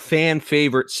a couple fan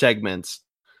favorite segments.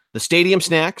 The Stadium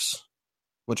Snacks,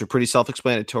 which are pretty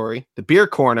self-explanatory. The Beer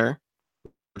Corner,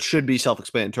 which should be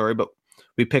self-explanatory, but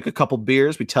we pick a couple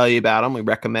beers, we tell you about them, we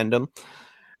recommend them.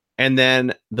 And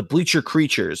then the Bleacher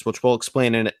Creatures, which we'll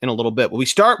explain in a little bit. But we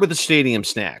start with the Stadium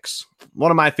Snacks.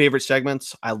 One of my favorite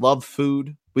segments. I love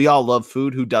food. We all love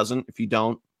food. Who doesn't? If you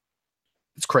don't,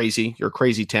 it's crazy. You're a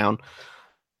crazy town.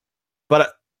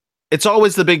 But it's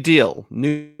always the big deal.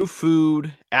 New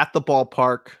food at the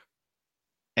ballpark.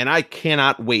 And I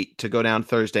cannot wait to go down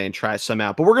Thursday and try some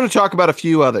out. But we're going to talk about a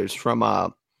few others from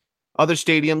other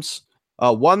stadiums.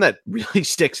 One that really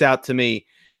sticks out to me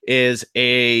is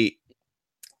a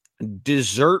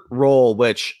dessert roll,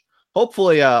 which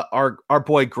hopefully our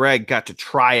boy Greg got to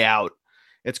try out.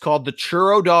 It's called the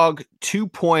Churro Dog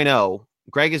 2.0.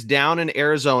 Greg is down in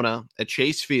Arizona at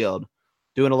Chase Field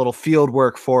doing a little field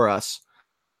work for us.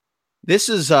 This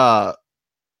is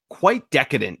quite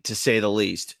decadent, to say the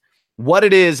least. What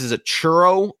it is a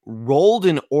churro rolled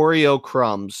in Oreo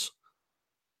crumbs,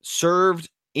 served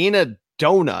in a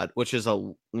donut, which is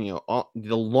the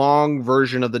long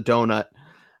version of the donut,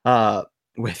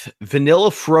 with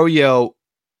vanilla froyo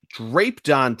draped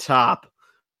on top,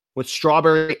 with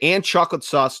strawberry and chocolate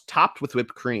sauce topped with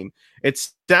whipped cream. It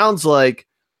sounds like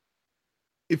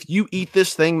if you eat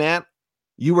this thing, Matt,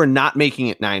 you are not making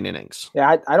it 9 innings.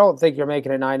 Yeah, I don't think you're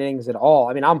making it 9 innings at all.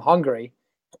 I mean, I'm hungry.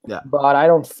 Yeah, but I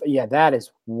don't. Yeah, that is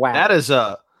wow. That is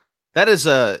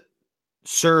a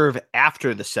serve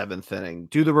after the 7th inning.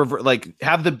 Do the reverse, like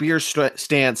have the beer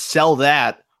stand sell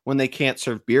that when they can't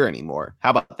serve beer anymore. How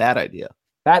about that idea?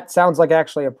 That sounds like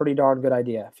actually a pretty darn good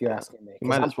idea, if you're asking me.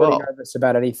 I'm pretty nervous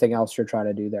about anything else you're trying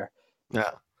to do there.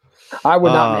 Yeah, I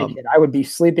would not make it. I would be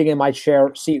sleeping in my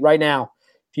seat right now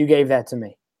if you gave that to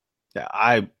me. Yeah,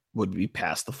 I would be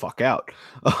passed the fuck out.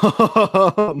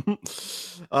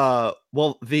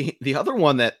 Well, the other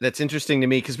one that's interesting to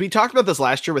me, because we talked about this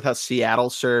last year with how Seattle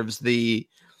serves the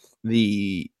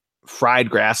fried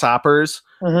grasshoppers.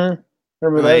 Mm-hmm.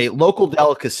 A local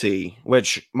delicacy,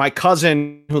 which my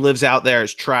cousin who lives out there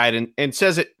has tried and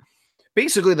says it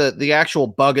basically the actual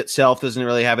bug itself doesn't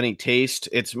really have any taste.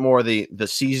 It's more the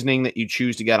seasoning that you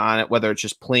choose to get on it, whether it's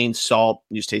just plain salt,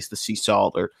 you just taste the sea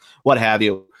salt or what have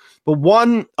you. But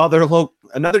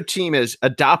another team has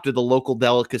adopted the local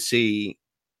delicacy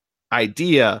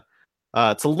idea.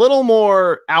 It's a little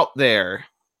more out there.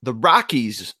 The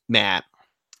Rockies, Matt,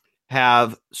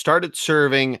 have started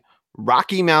serving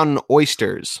Rocky Mountain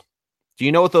oysters. Do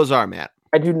you know what those are, Matt?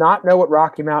 I do not know what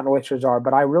Rocky Mountain oysters are,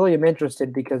 but I really am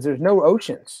interested because there's no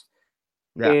oceans.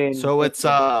 Yeah. So it's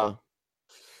a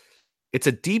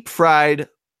deep fried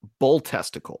bull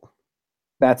testicle.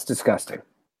 That's disgusting.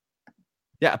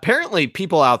 Yeah, apparently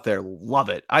people out there love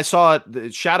it. I saw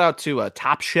it. Shout out to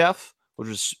Top Chef, which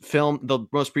was filmed. The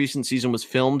most recent season was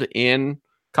filmed in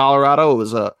Colorado.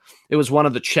 It was one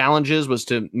of the challenges was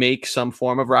to make some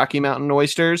form of Rocky Mountain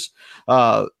oysters.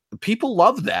 People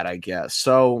love that, I guess.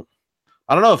 So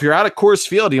I don't know if you're out at Coors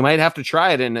Field, you might have to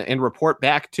try it and report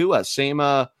back to us. Same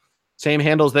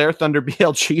handles there, Thunder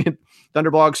BLG and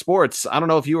Thunderblog Sports. I don't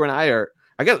know if you and I are.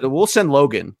 We'll send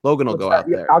Logan. Logan will go out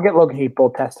there. I'll get Logan Heat Bull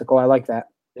Testicle. I like that.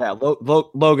 Yeah,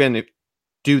 Logan,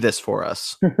 do this for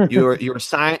us. You're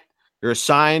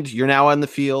assigned. You're now on the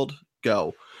field.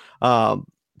 Go. But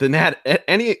Matt,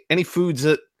 any foods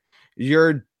that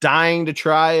you're dying to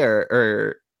try,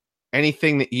 or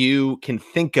anything that you can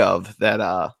think of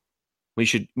that we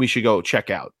should go check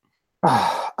out?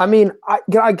 I mean,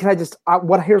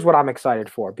 here's what I'm excited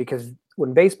for, because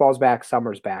when baseball's back,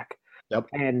 summer's back. Yep.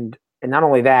 And not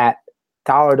only that,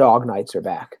 Dollar Dog nights are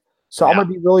back. So I'm going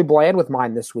to be really bland with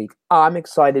mine this week. I'm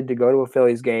excited to go to a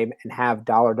Phillies game and have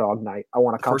Dollar Dog night. I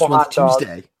want a couple hot dogs.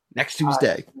 Tuesday. Next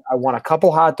Tuesday. I want a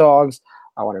couple hot dogs.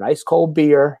 I want an ice cold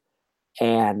beer.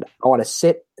 And I want to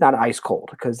sit, not ice cold,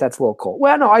 because that's a little cold.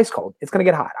 Well, no, ice cold. It's going to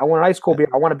get hot. I want an ice cold beer.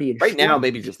 I want to be in right now,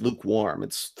 maybe just lukewarm.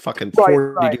 It's fucking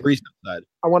 40 degrees outside.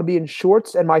 I want to be in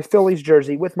shorts and my Phillies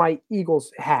jersey with my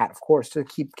Eagles hat, of course, to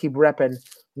keep repping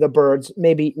the birds.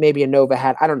 Maybe a Nova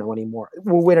hat. I don't know anymore.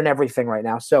 We're winning everything right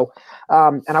now. So,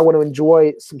 and I want to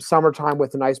enjoy some summertime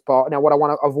with a nice ball. Now, what I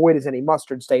want to avoid is any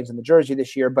mustard stains in the jersey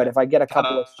this year. But if I get a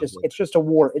couple, it's just a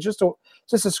war. It's just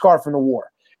a scar from the war.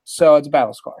 So it's a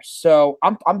battle scar. So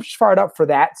I'm just fired up for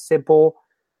that simple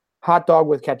hot dog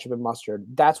with ketchup and mustard.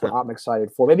 That's what I'm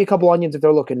excited for. Maybe a couple onions if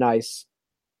they're looking nice.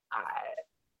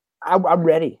 I'm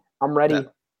ready. I'm ready. Yeah.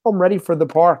 I'm ready for the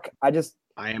park. I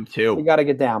am too. We got to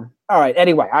get down. All right.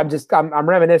 Anyway, I'm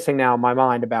reminiscing now in my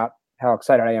mind about how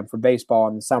excited I am for baseball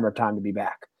in the summertime to be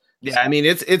back. Yeah, I mean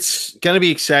it's going to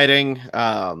be exciting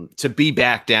to be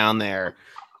back down there.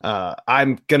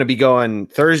 I'm going to be going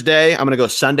Thursday. I'm going to go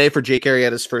Sunday for Jake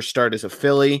Arrieta's first start as a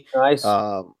Philly. Nice.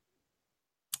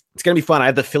 It's going to be fun. I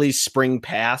have the Phillies spring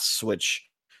pass, which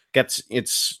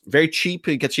it's very cheap.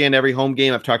 It gets you in every home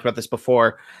game. I've talked about this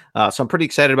before. So I'm pretty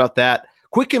excited about that.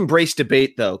 Quick embrace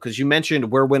debate though, because you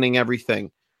mentioned we're winning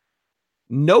everything.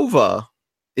 Nova,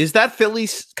 is that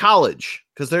Phillies college?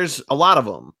 Because there's a lot of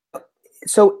them.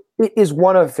 So it is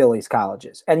one of Philly's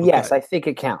colleges. And yes, I think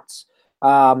it counts.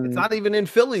 It's not even in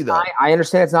Philly, though. I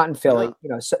understand it's not in Philly.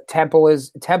 Yeah. So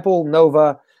Temple,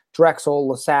 Nova, Drexel,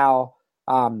 LaSalle,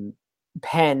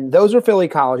 Penn. Those are Philly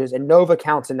colleges, and Nova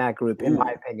counts in that group, in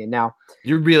my opinion. Now,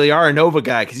 you really are a Nova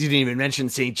guy because you didn't even mention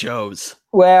St. Joe's.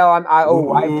 Well, that's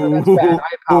bad. I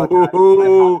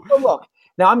apologize. But look,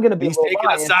 now I'm going to be taking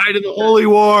a side in the holy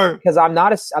war because I'm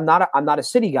not a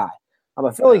city guy. I'm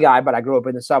a Philly guy, but I grew up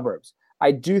in the suburbs.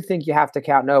 I do think you have to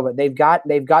count Nova. They've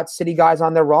got city guys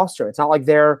on their roster. It's not like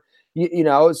they're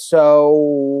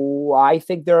So I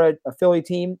think they're a Philly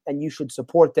team, and you should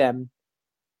support them.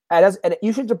 And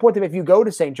you should support them if you go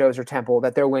to St. Joe's or Temple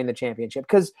that they're winning the championship,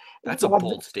 because that's a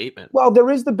bold statement. Well, there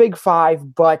is the Big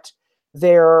Five, but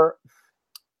they're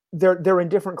in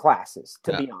different classes,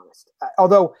 to be honest.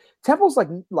 Although Temple's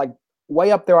like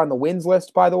way up there on the wins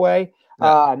list, by the way.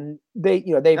 Yeah.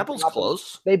 Temple's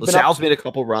close. LaSalle's made a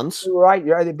couple runs, right?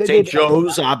 St.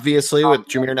 Joe's, obviously, with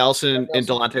Jameer Nelson and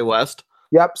Delonte West.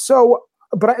 Yep. So,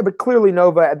 but clearly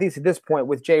Nova, at least at this point,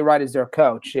 with Jay Wright as their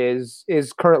coach, is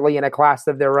currently in a class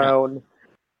of their own.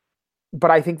 But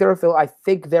I think they're a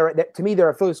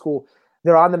Philly school.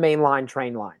 They're on the main line,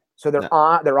 train line. So they're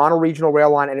on a regional rail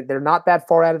line, and they're not that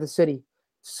far out of the city.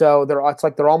 So it's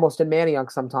like they're almost in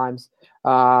Manayunk sometimes.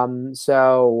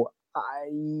 So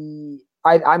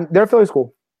they're a Philly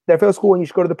school. They're a Philly school, and you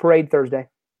should go to the parade Thursday.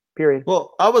 Period.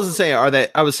 Well, I wasn't saying are they.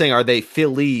 I was saying are they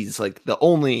Phillies, like the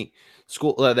only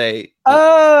school? Are they?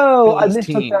 I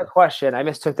mistook that question.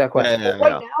 Yeah,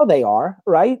 right now they are,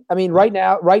 right? I mean, right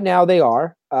now they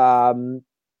are.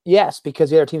 Yes, because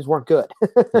the other teams weren't good.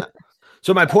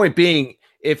 So my point being,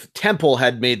 if Temple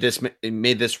had made this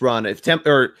run,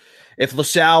 if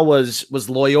LaSalle was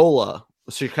Loyola,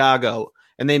 Chicago,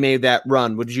 and they made that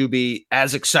run, would you be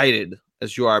as excited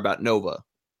as you are about Nova?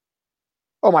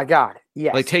 Oh my God,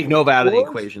 yes. Like take Nova out of the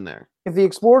equation there. If the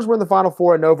Explorers were in the Final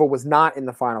Four and Nova was not in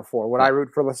the Final Four, would I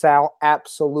root for LaSalle?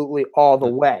 Absolutely, all the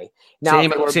way. Now,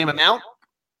 same amount?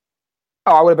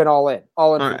 Oh, I would have been all in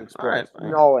for the Explorers. All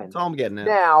right. All in. That's all I'm getting at.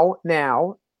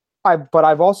 Now, I'm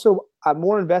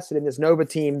more invested in this Nova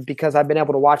team because I've been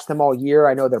able to watch them all year.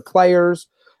 I know their players.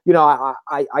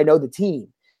 I know the team.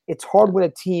 It's hard when a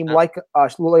team like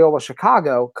Loyola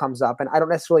Chicago comes up, and I don't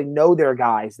necessarily know their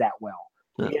guys that well.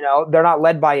 Yeah. They're not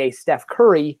led by a Steph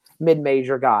Curry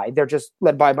mid-major guy. They're just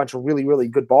led by a bunch of really, really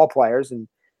good ball players. And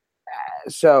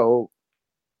so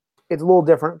it's a little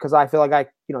different because I feel like I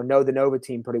know the Nova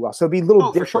team pretty well. So it'd be a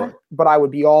little different, but I would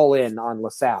be all in on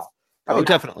LaSalle.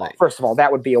 Definitely. First of all,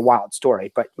 that would be a wild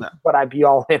story, but I'd be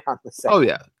all in on LaSalle. Oh,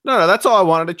 yeah. No, that's all I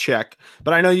wanted to check.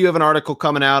 But I know you have an article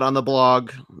coming out on the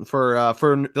blog for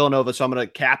Villanova, so I'm going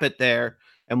to cap it there.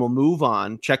 And we'll move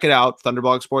on. Check it out,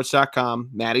 thunderblogsports.com,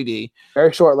 Matty D.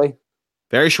 Very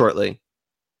shortly.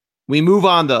 We move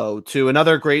on, though, to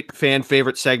another great fan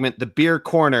favorite segment, the Beer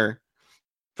Corner.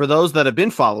 For those that have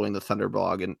been following the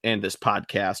Thunderblog and this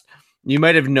podcast, you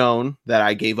might have known that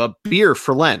I gave up beer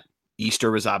for Lent. Easter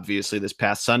was obviously this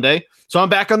past Sunday, so I'm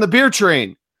back on the beer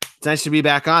train. It's nice to be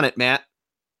back on it, Matt.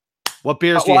 What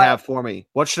beers do you have for me?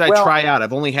 What should I try out?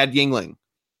 I've only had Yingling.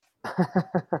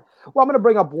 Well, I'm going to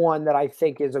bring up one that I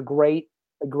think is a great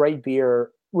beer,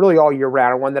 really all year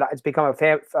round, and one that it's become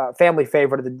a family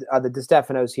favorite of the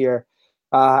Destefano's here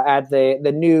at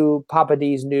the new Papa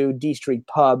D's new D Street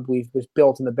pub we've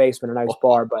built in the basement, a nice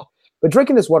bar. But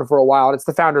drinking this one for a while, and it's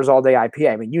the Founders All Day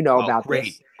IPA. I mean, about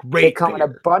this. Great. They come in a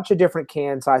bunch of different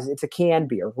can sizes. It's a can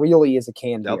beer, really is a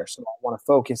can beer. So I want to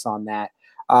focus on that.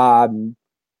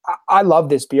 I love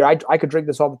this beer. I could drink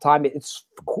this all the time. It's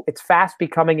fast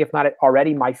becoming, if not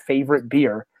already, my favorite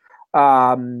beer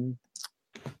that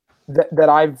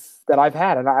I've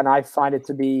had, and I find it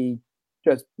to be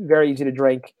just very easy to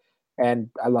drink, and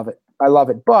I love it.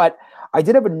 But I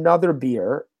did have another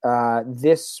beer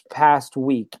this past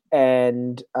week,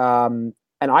 and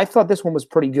I thought this one was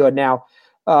pretty good. Now,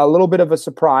 a little bit of a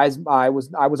surprise. I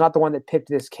was not the one that picked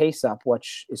this case up,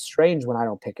 which is strange when I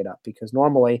don't pick it up, because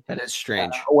normally that is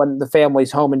strange. When the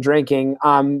family's home and drinking,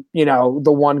 I'm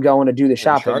the one going to do the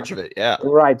shopping. In charge of it, yeah.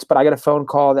 Right. But I got a phone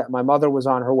call that my mother was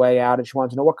on her way out, and she wanted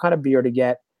to know what kind of beer to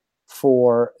get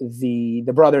for the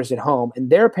brothers at home, and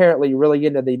they're apparently really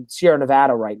into the Sierra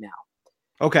Nevada right now.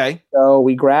 Okay. So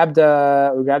we grabbed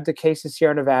a case of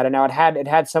Sierra Nevada. Now it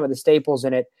had some of the staples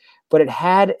in it, but it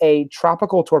had a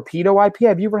tropical torpedo IPA.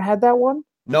 Have you ever had that one?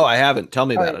 No, I haven't. Tell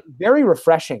me about it. Very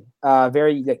refreshing.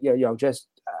 Very just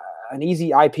an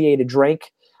easy IPA to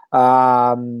drink.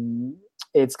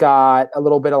 It's got a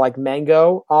little bit of like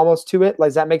mango almost to it. Like,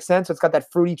 does that make sense? So it's got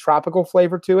that fruity tropical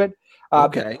flavor to it.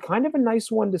 Okay. Kind of a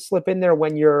nice one to slip in there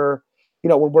when you're,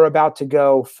 when we're about to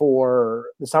go for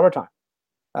the summertime.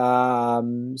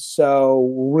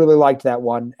 So really liked that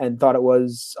one and thought it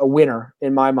was a winner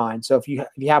in my mind. So if you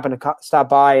happen to stop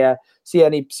by, see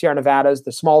any Sierra Nevadas,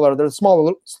 they're smaller,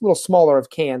 little smaller of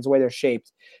cans the way they're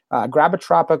shaped. Grab a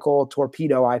Tropical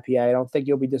Torpedo IPA. I don't think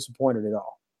you'll be disappointed at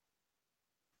all.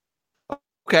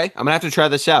 Okay, I'm gonna have to try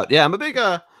this out. Yeah, I'm a big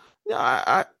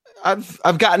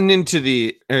I've gotten into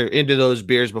those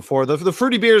beers before. The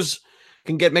fruity beers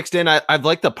can get mixed in. I've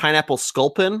liked the pineapple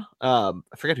Sculpin. I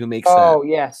forget who makes that. Oh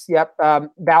yes, yep.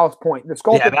 Ballast Point. The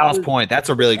Sculpin. Yeah, Ballast Point. That's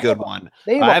a really good one.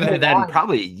 I haven't had that in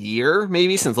probably a year,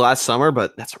 maybe since last summer,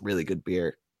 but that's a really good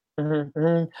beer. Mm-hmm,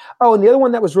 mm-hmm. Oh, and the other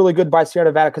one that was really good by Sierra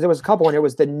Nevada, because there was a couple in here,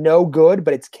 was the No Good,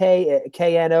 but it's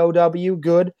KNOW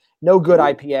good, No Good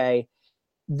IPA.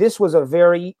 This was a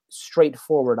very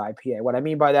straightforward IPA. What I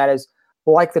mean by that is,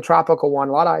 like the tropical one,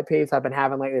 a lot of IPAs I've been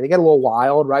having lately, they get a little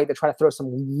wild, right? They try to throw some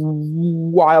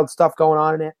wild stuff going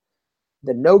on in it.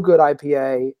 The No Good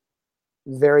IPA,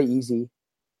 very easy,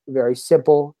 very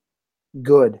simple,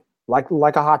 good, like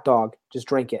a hot dog. Just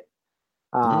drink it.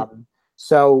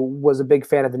 So was a big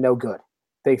fan of the No Good.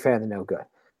 Big fan of the No Good.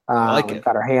 I like it.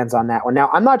 Got our hands on that one. Now,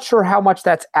 I'm not sure how much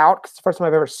that's out, because it's the first time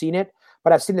I've ever seen it,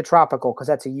 but I've seen the Tropical because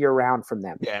that's a year round from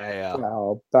them. Yeah.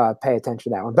 So pay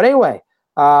attention to that one. But anyway,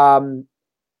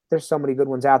 there's so many good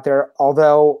ones out there.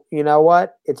 Although, you know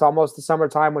what? It's almost the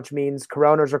summertime, which means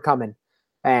Coronas are coming.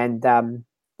 And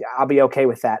I'll be okay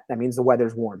with that. That means the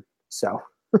weather's warm. So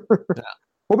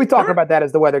we'll be talking about that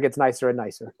as the weather gets nicer and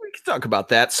nicer. We can talk about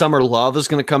that. Summer Love is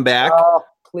going to come back. Oh,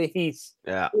 please.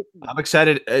 Yeah. I'm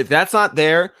excited. If that's not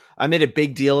there, I made a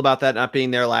big deal about that not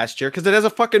being there last year because it has a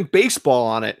fucking baseball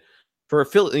on it for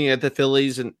the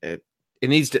Phillies. And it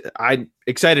needs to, I'm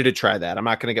excited to try that. I'm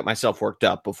not going to get myself worked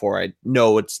up before I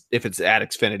know if it's at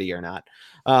Xfinity or not.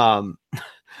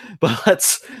 But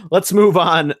let's move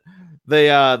on.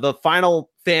 The final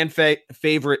fan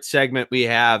favorite segment we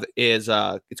have is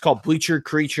it's called Bleacher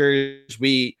Creatures.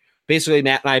 We basically,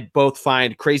 Matt and I both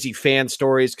find crazy fan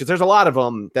stories because there's a lot of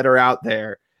them that are out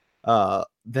there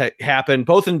that happen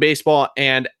both in baseball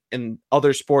and in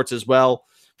other sports as well.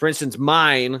 For instance,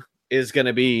 mine is going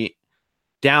to be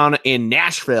down in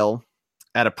Nashville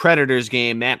at a Predators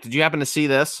game. Matt, did you happen to see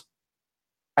this?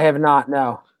 I have not,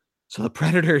 no. So the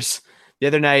Predators the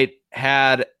other night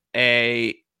had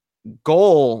a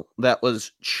goal that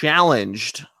was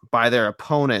challenged by their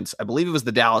opponents. I believe it was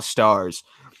the Dallas Stars.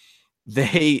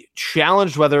 They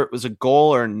challenged whether it was a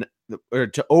goal or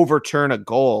to overturn a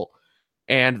goal.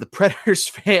 And the Predators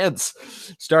fans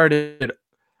started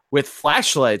with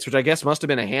flashlights, which I guess must have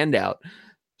been a handout,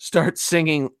 start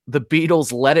singing the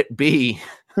Beatles' Let It Be,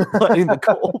 letting the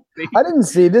goal be. I didn't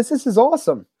see this. This is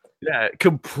awesome. Yeah,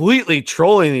 completely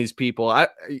trolling these people.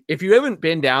 If you haven't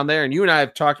been down there, and you and I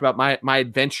have talked about my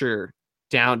adventure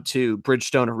down to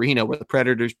Bridgestone Arena where the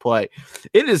Predators play,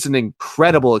 it is an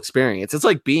incredible experience. It's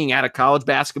like being at a college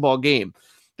basketball game.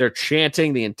 They're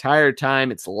chanting the entire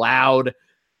time. It's loud.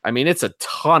 I mean, it's a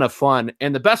ton of fun.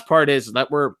 And the best part is that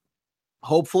we're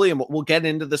hopefully, and we'll get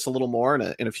into this a little more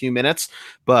in a few minutes,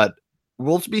 but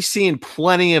we'll be seeing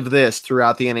plenty of this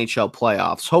throughout the NHL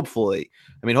playoffs. Hopefully.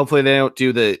 I mean, hopefully they don't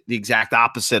do the exact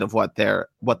opposite of what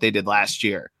they did last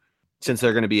year, since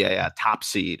they're going to be a top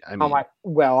seed. I mean,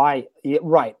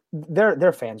 right.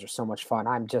 Their fans are so much fun.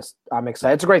 I'm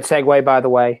excited. It's a great segue, by the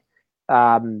way.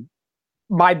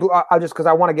 I'll just, because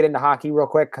I want to get into hockey real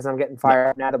quick because I'm getting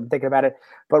fired up now that I'm thinking about it.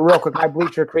 But real quick, my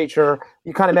Bleacher Creature,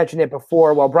 you kind of mentioned it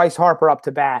before. Well, Bryce Harper up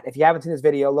to bat. If you haven't seen this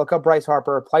video, look up Bryce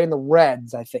Harper playing the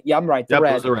Reds, I think. Yeah, I'm right. The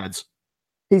Reds.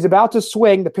 He's about to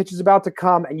swing. The pitch is about to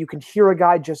come, and you can hear a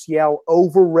guy just yell,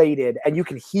 "Overrated," and you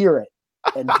can hear it.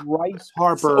 And Bryce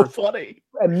Harper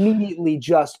immediately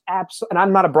just absolutely, and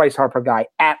I'm not a Bryce Harper guy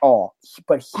at all,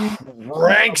 but he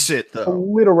ranks it, though.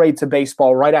 Obliterates a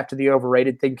baseball right after the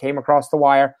overrated thing came across the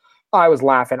wire. I was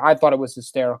laughing. I thought it was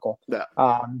hysterical. Yeah.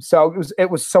 So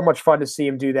it was so much fun to see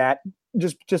him do that.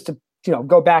 Just to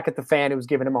go back at the fan who was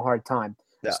giving him a hard time.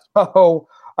 Yeah. So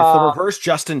it's the reverse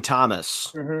Justin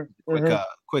Thomas.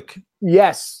 Quick.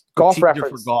 Yes, golf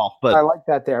reference for golf, but I like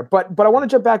that there. But I want to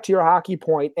jump back to your hockey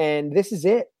point, and this is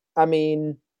it. I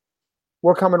mean,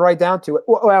 we're coming right down to it.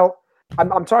 Well,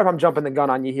 I'm sorry if I'm jumping the gun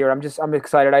on you here. I'm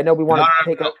excited. I know we want to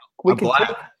take a. We can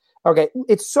take. Okay,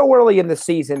 it's so early in the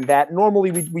season that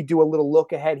normally we do a little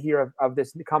look ahead here of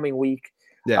this coming week.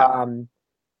 Yeah.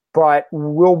 But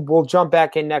we'll jump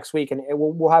back in next week, and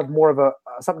we'll have more of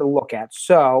something to look at.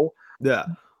 So yeah.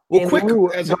 Well,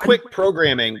 quick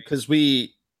programming, because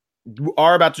we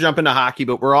are about to jump into hockey,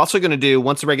 but we're also going to do,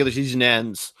 once the regular season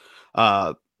ends,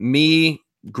 me,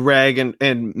 Greg,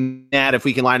 and Matt, if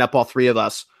we can line up all three of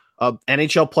us,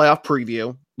 NHL playoff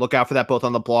preview. look out for that both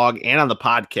on the blog and on the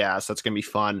podcast. That's going to be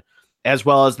fun, as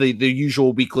well as the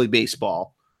usual weekly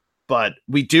baseball. But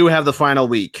we do have the final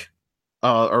week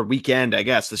or weekend, I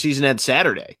guess. The season ends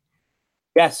Saturday.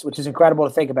 Yes, which is incredible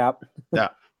to think about. Yeah.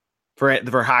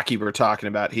 For hockey we're talking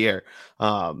about here.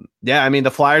 I mean, the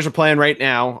Flyers are playing right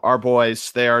now, our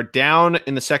boys. They are down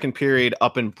in the second period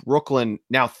up in Brooklyn,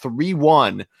 now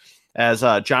 3-1, as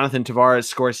Jonathan Tavares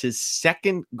scores his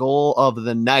second goal of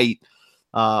the night.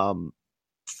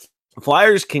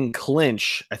 Flyers can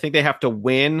clinch. I think they have to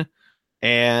win,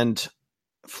 and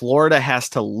Florida has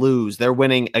to lose. They're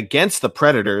winning against the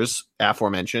Predators,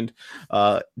 aforementioned,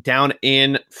 down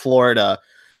in Florida.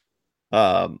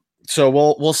 So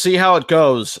we'll see how it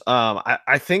goes.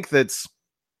 I think that's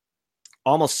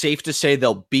almost safe to say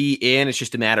they'll be in. It's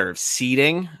just a matter of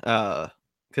seeding,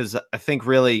 because I think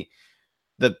really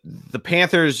the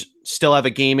Panthers still have a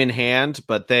game in hand,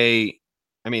 but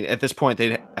at this point,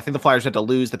 I think the Flyers had to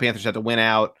lose. The Panthers had to win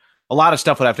out. A lot of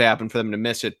stuff would have to happen for them to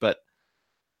miss it, but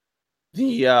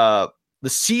the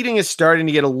seeding is starting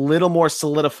to get a little more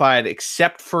solidified,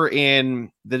 except for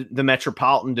in the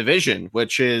Metropolitan Division,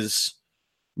 which is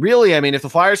really, if the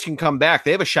Flyers can come back,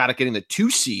 they have a shot at getting the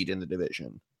 2 seed in the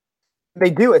division. They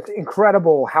do. It's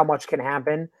incredible how much can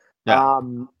happen. Yeah.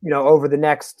 Over the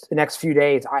next few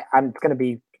days, it's going to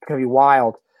be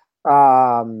wild.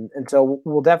 And so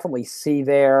we'll definitely see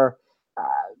there.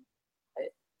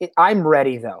 I'm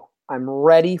ready though. I'm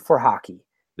ready for hockey.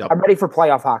 Yep. I'm ready for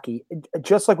playoff hockey.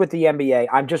 Just like with the NBA,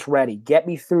 I'm just ready. Get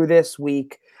me through this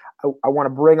week. I want to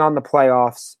bring on the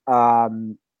playoffs.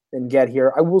 And get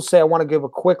here. I will say I want to give a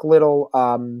quick little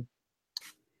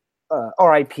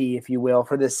RIP, if you will,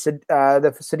 for this.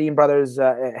 The Sedin brothers,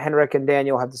 Henrik and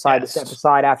Daniel, have decided to step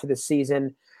aside after this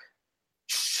season.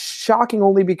 Shocking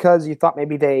only because you thought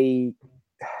maybe they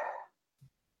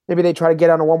try to get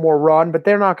on a one more run, but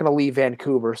they're not going to leave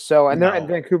Vancouver. So,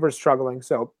 Vancouver's struggling.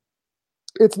 So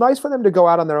it's nice for them to go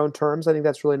out on their own terms. I think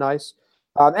that's really nice.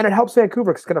 And it helps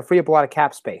Vancouver because it's going to free up a lot of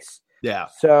cap space. Yeah.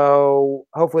 So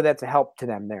hopefully that's a help to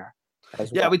them there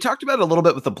as well. Yeah, we talked about it a little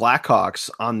bit with the Blackhawks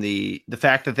on the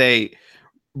fact that they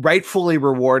rightfully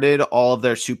rewarded all of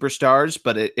their superstars,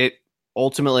 but it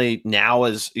ultimately now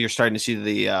is you're starting to see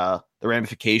the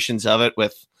ramifications of it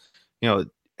with,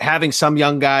 having some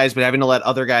young guys, but having to let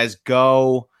other guys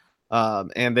go.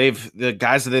 And the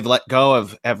guys that they've let go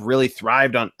have really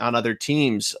thrived on other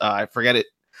teams. I forget it.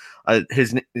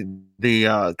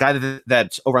 The guy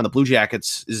that's over on the Blue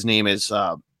Jackets, his name is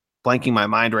blanking my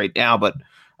mind right now, but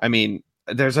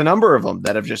there's a number of them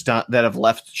that have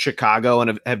left Chicago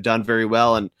and have done very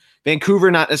well. And Vancouver,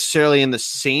 not necessarily in the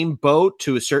same boat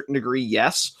to a certain degree,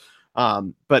 yes,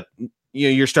 but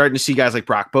you're starting to see guys like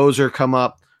Brock Boser come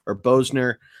up, or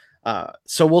Bosner.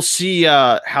 So we'll see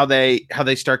how they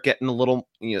start getting a little.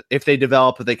 If they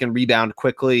develop, if they can rebound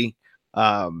quickly.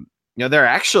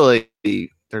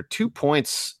 They're 2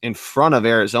 points in front of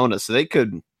Arizona, so they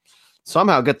could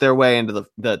somehow get their way into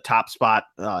the top spot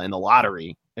in the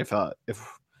lottery if I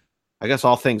guess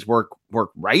all things work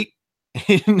right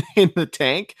in the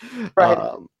tank. Right.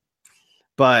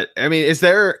 But is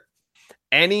there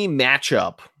any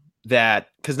matchup that,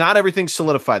 because not everything's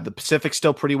solidified. The Pacific's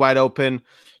still pretty wide open.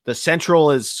 The Central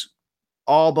is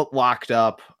all but locked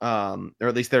up, or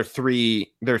at least their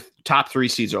top 3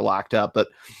 seeds are locked up. But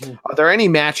are there any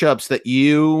matchups that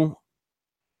you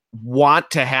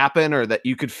want to happen or that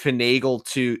you could finagle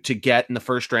to get in the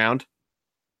first round?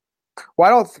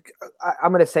 Well,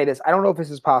 I'm going to say this. I don't know if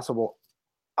this is possible.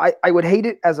 I would hate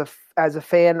it as a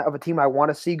fan of a team I want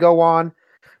to see go on,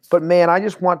 but man, I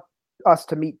just want us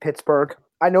to meet Pittsburgh.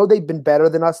 I know they've been better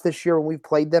than us this year when we've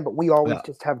played them, but we always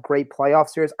just have great playoff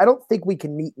series. I don't think we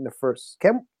can meet in the first.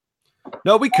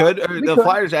 No, we could. The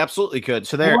Flyers absolutely could.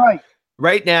 So they're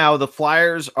right now, the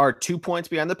Flyers are 2 points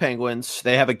behind the Penguins.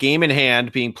 They have a game in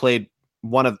hand being played,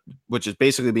 which is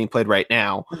basically being played right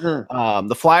now. Mm-hmm.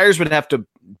 The Flyers would have to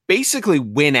basically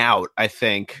win out, I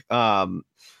think, because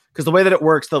the way that it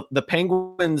works, the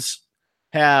Penguins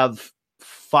have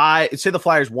 5. Say the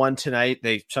Flyers won tonight,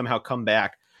 they somehow come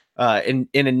back. In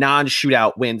a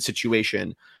non-shootout win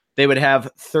situation, they would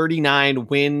have 39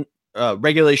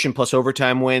 regulation plus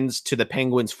overtime wins to the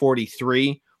Penguins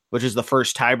 43, which is the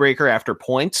first tiebreaker after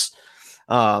points.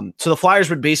 So the Flyers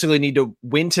would basically need to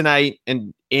win tonight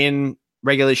and in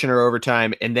regulation or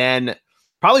overtime, and then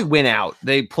probably win out.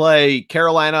 They play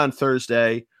Carolina on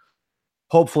Thursday,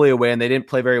 hopefully a win. They didn't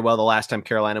play very well the last time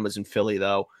Carolina was in Philly,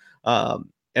 though.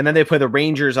 And then they play the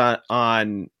Rangers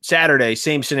on Saturday,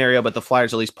 same scenario, but the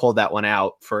Flyers at least pulled that one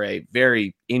out for a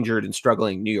very injured and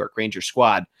struggling New York Rangers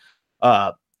squad.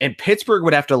 and Pittsburgh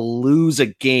would have to lose a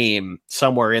game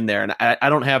somewhere in there, and I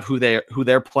don't have who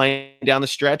they're playing down the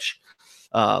stretch.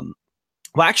 Well,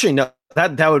 actually, no,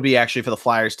 that would be actually for the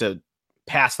Flyers to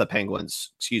pass the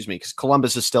Penguins. Excuse me, because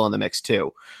Columbus is still in the mix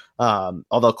too.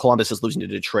 Although Columbus is losing to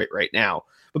Detroit right now,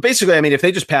 but basically, I mean, if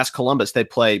they just pass Columbus, they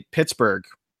play Pittsburgh,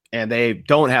 and they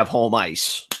don't have home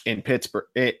ice in Pittsburgh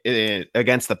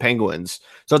against the Penguins,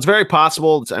 so it's very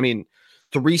possible. I mean.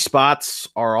 3 spots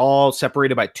are all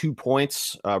separated by 2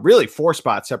 points. Really, 4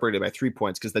 spots separated by 3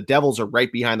 points because the Devils are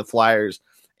right behind the Flyers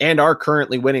and are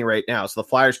currently winning right now. So the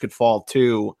Flyers could fall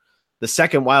to the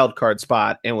second wild card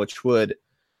spot, and which would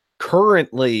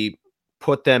currently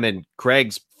put them in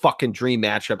Greg's fucking dream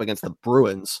matchup against the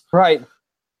Bruins. Right.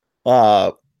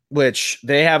 Which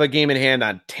they have a game in hand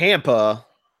on Tampa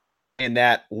in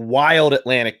that wild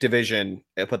Atlantic division,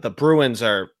 but the Bruins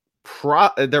are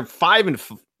they're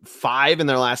 5-5 in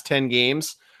their last 10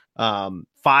 games.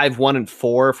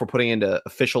 5-1-4 if we're putting into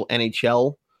official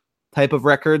NHL type of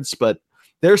records, but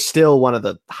they're still one of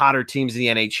the hotter teams in the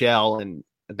NHL and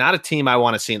not a team I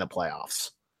want to see in the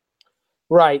playoffs.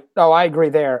 Right. Oh, I agree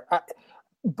there.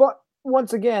 But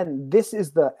once again, this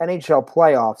is the NHL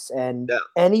playoffs, and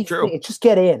anything, just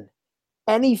get in.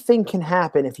 Anything can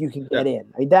happen if you can get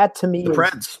in. I mean, that to me the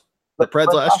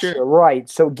Preds last year. Right.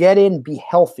 So get in, be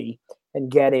healthy,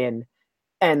 and get in.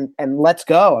 And let's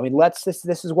go. I mean,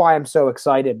 this is why I'm so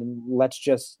excited, and let's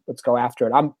go after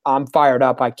it. I'm fired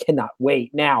up. I cannot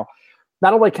wait. Now,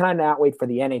 not only can I not wait for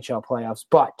the NHL playoffs,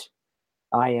 but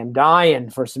I am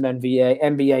dying for some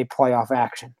NBA playoff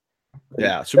action.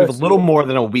 Yeah, so we have a little more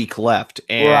than a week left,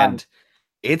 and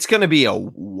it's going to be a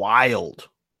wild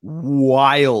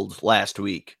last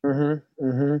week. Mm-hmm,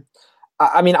 mm-hmm.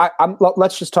 I mean,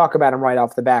 let's just talk about them right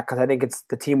off the bat because I think it's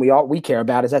the team we care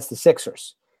about. That's the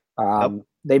Sixers. Yep.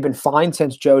 They've been fine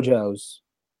since JoJo's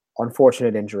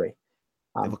unfortunate injury.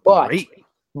 But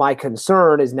my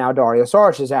concern is now Dario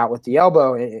Saric is out with the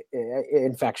elbow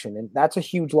infection, and that's a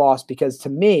huge loss because to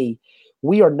me,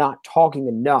 we are not talking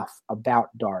enough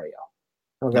about Dario.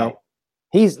 Okay, no.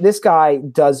 This guy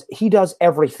does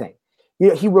everything. You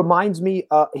know, he reminds me.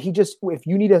 If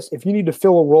you need to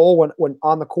fill a role when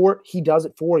on the court, he does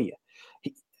it for you.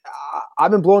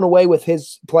 I've been blown away with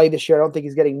his play this year. I don't think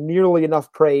he's getting nearly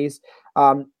enough praise.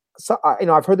 I've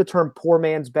heard the term "poor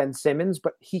man's Ben Simmons,"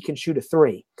 but he can shoot a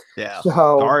 3. Yeah.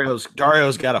 So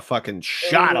Dario's got a fucking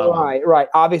shot on him. Right.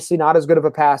 Obviously, not as good of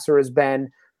a passer as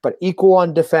Ben, but equal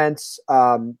on defense.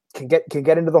 Can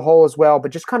get into the hole as well,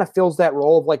 but just kind of fills that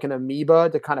role of like an amoeba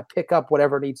to kind of pick up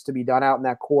whatever needs to be done out in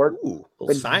that court. Ooh,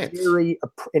 been science. Very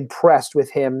impressed with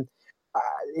him.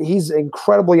 He's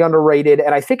incredibly underrated,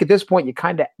 and I think at this point you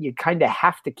kind of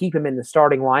have to keep him in the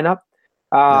starting lineup.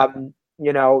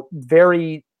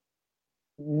 Very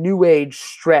new age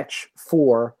stretch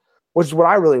 4, which is what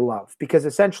I really love because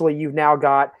essentially you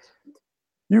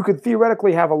could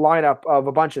theoretically have a lineup of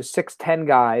a bunch of 6'10"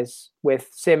 guys with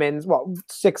Simmons,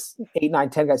 6, 8, 9,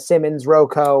 10 guys, Simmons,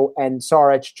 Rocco, and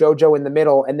Saric, JoJo in the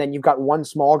middle, and then you've got one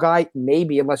small guy,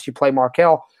 maybe unless you play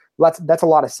Markelle. That's a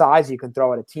lot of size you can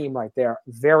throw at a team right there.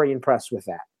 Very impressed with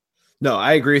that. No,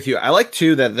 I agree with you. I like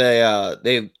too that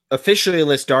they officially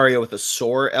list Dario with a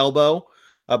sore elbow.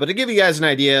 But to give you guys an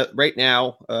idea, right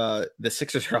now the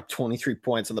Sixers are up 23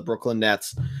 points on the Brooklyn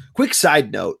Nets. Quick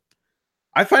side note: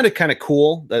 I find it kind of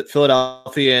cool that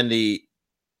Philadelphia and the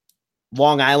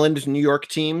Long Island, New York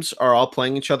teams are all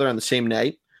playing each other on the same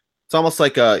night. It's almost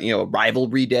like a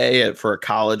rivalry day for a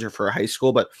college or for a high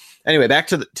school. But anyway, back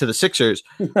to the Sixers.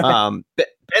 Ben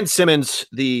Simmons,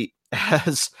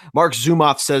 as Mark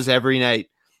Zumoff says every night,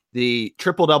 the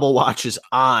triple-double watch is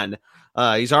on.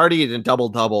 He's already in a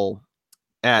double-double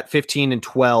at 15 and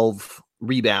 12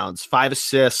 rebounds, 5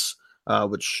 assists,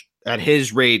 which at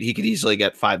his rate, he could easily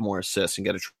get 5 more assists and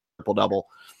get a triple-double.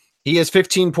 He has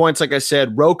 15 points, like I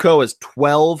said. Rocco has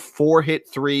 12, 4 hit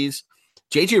threes.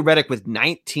 JJ Redick with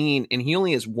 19, and he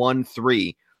only has 1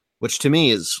 3, which to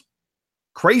me is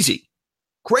crazy.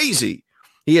 Crazy.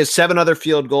 He has 7 other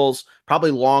field goals,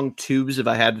 probably long tubes if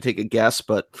I had to take a guess,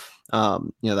 but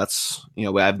that's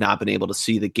I've not been able to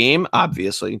see the game,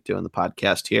 obviously, doing the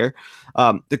podcast here.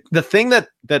 The thing that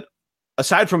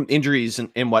aside from injuries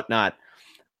and whatnot,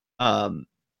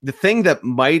 the thing that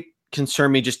might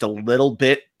concern me just a little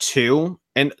bit too,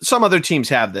 and some other teams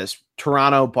have this,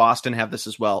 Toronto, Boston have this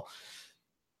as well.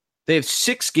 They have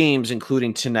 6 games,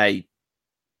 including tonight,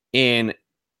 in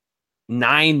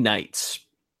 9 nights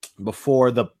before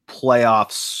the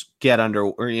playoffs get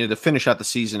to finish out the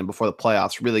season and before the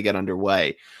playoffs really get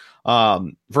underway.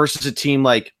 Versus a team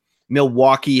like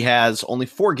Milwaukee has only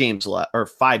 4 games left, or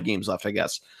 5 games left, I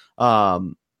guess.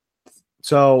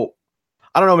 So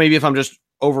I don't know, maybe if I'm just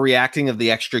overreacting of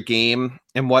the extra game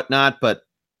and whatnot, but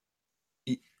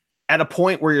at a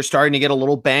point where you're starting to get a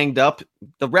little banged up,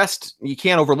 the rest, you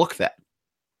can't overlook that.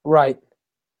 Right.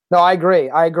 No, I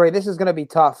agree. This is going to be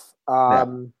tough.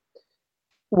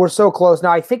 We're so close.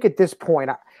 Now, I think at this point,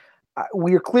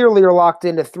 we clearly are locked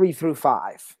into 3 through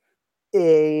 5.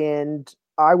 And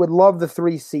I would love the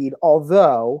 3 seed,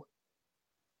 although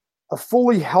a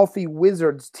fully healthy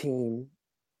Wizards team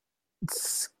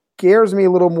scares me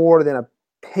a little more than a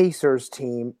Pacers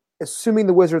team. Assuming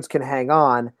the Wizards can hang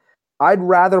on, I'd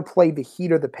rather play the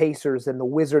Heat or the Pacers than the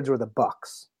Wizards or the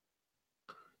Bucks.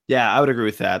 Yeah, I would agree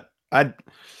with that.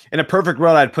 In a perfect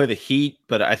world, I'd play the Heat,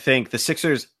 but I think the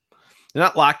Sixers, they're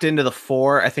not locked into the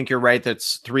 4. I think you're right.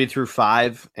 That's 3 through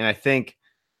 5. And I think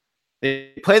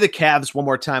they play the Cavs one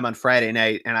more time on Friday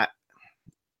night. And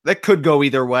that could go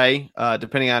either way,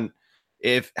 depending on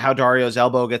how Dario's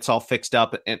elbow gets all fixed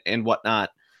up and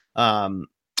whatnot.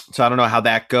 So I don't know how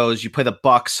that goes. You play the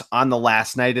Bucks on the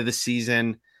last night of the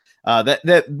season.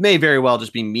 That may very well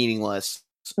just be meaningless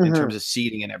in terms of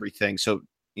seeding and everything. So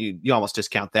you almost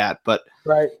discount that. But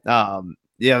right.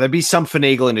 There'd be some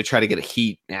finagling to try to get a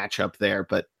Heat matchup there.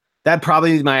 But that'd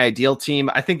probably be my ideal team.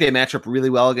 I think they match up really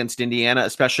well against Indiana,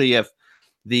 especially if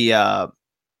the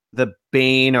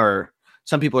Bane, or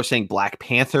some people are saying Black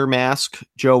Panther mask,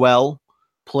 Joel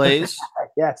plays.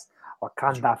 Yes.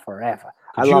 Wakanda forever.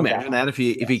 Could you imagine that if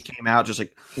he came out just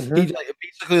like he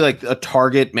basically like a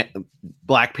Target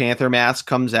Black Panther mask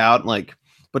comes out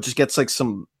but just gets like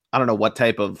some, I don't know what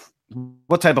type of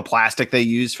plastic they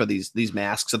use for these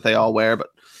masks that they all wear, but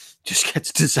just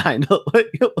gets designed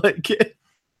like it.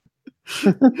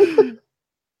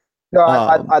 No,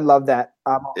 I love that.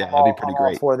 That'd be pretty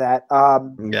great for that.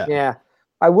 Yeah.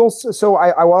 I will. So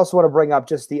I also want to bring up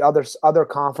just the other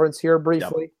conference here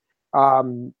briefly.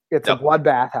 It's a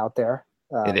bloodbath out there.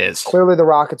 It is. Clearly the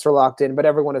Rockets are locked in, but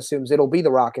everyone assumes it'll be the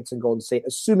Rockets and Golden State,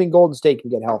 assuming Golden State can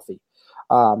get healthy.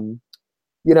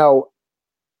 The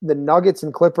Nuggets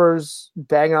and Clippers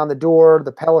banging on the door,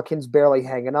 the Pelicans barely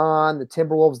hanging on, the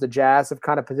Timberwolves, the Jazz have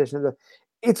kind of positioned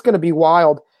it's going to be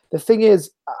wild. The thing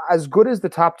is, as good as the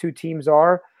top 2 teams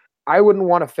are, I wouldn't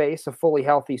want to face a fully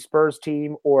healthy Spurs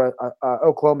team or a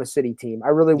Oklahoma City team. I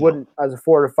really wouldn't as a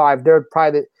 4 or 5.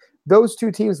 Those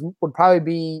 2 teams would probably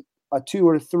be a 2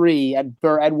 or 3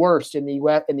 at worst in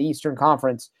the Eastern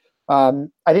Conference. I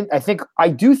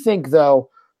do think though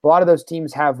a lot of those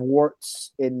teams have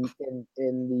warts in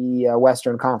the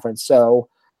Western Conference. So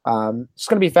it's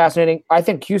going to be fascinating. I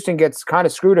think Houston gets kind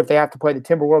of screwed if they have to play the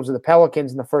Timberwolves or the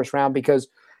Pelicans in the first round, because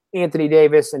Anthony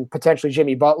Davis and potentially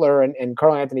Jimmy Butler and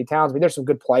Karl Anthony Towns. I mean, there's some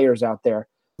good players out there.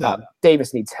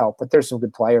 Davis needs help, but there's some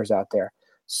good players out there.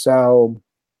 So,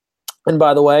 and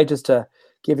by the way, just to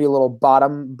give you a little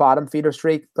bottom feeder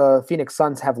streak, the Phoenix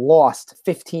Suns have lost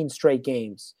 15 straight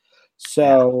games.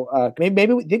 So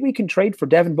maybe we can trade for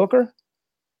Devin Booker.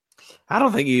 I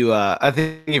don't think you. I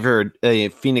think if you're a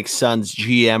Phoenix Suns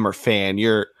GM or fan,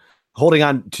 you're holding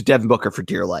on to Devin Booker for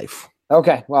dear life.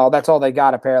 Okay, well, that's all they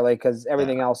got apparently, because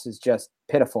everything else is just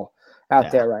pitiful out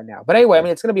there right now. But anyway, I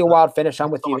mean, it's going to be a wild finish. I'm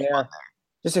with you there.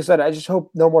 Just excited. I just hope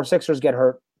no more Sixers get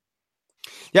hurt.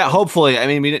 Yeah, hopefully. I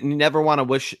mean, we never want to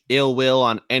wish ill will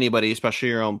on anybody, especially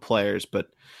your own players. But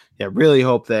yeah, really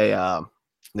hope they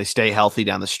stay healthy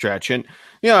down the stretch. And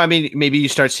I mean, maybe you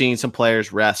start seeing some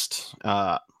players rest.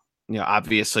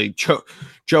 Obviously,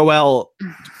 Joel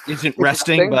isn't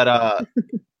resting, but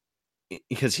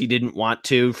because he didn't want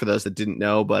to. For those that didn't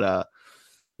know, but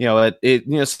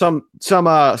some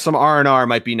R&R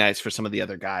might be nice for some of the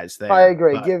other guys there. I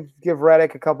agree. Give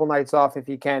Redick a couple nights off if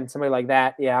you can. Somebody like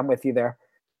that. Yeah, I'm with you there.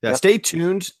 Yeah, stay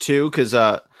tuned too, because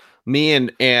me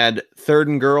and Third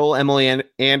and Girl Emily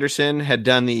Anderson had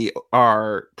done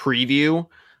our preview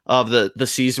of the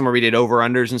season where we did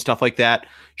over-unders and stuff like that.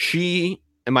 She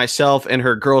and myself and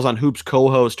her Girls on Hoops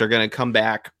co-host are going to come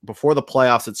back before the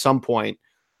playoffs at some point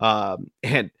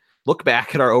and look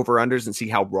back at our over-unders and see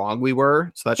how wrong we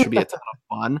were. So that should be a ton of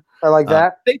fun. I like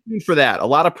that. Stay tuned for that. A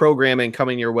lot of programming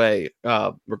coming your way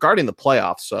regarding the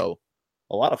playoffs. So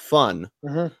a lot of fun.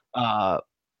 Mm-hmm.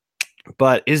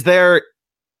 But is there,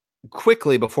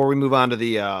 quickly before we move on to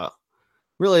the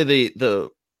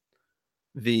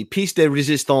piece de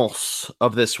resistance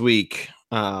of this week,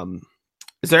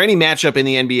 is there any matchup in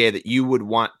the NBA that you would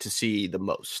want to see the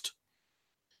most?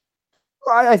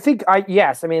 I think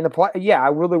yes. I mean, I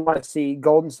really want to see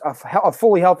a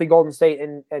fully healthy Golden State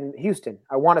and Houston.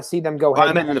 I want to see them go ahead.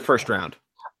 I meant in the first round.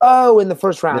 Oh, in the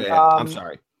first round. Yeah, I'm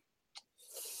sorry.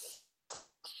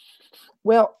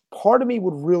 Well, part of me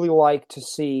would really like to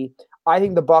see. I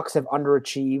think the Bucks have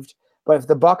underachieved. But if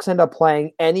the Bucks end up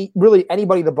playing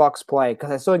anybody the Bucks play, because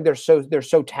I still think they're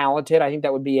so talented, I think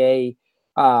that would be a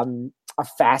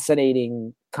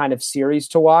fascinating kind of series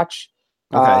to watch.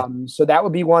 Okay. So that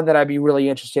would be one that I'd be really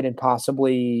interested in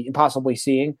possibly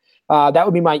seeing. That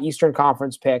would be my Eastern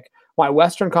Conference pick. My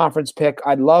Western Conference pick,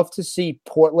 I'd love to see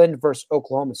Portland versus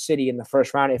Oklahoma City in the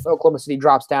first round. If Oklahoma City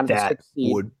drops down to the 6th seed,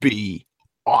 that would be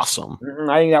awesome.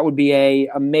 I think that would be a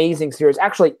amazing series.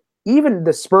 Actually, even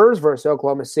the Spurs versus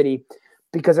Oklahoma City,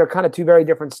 because they're kind of two very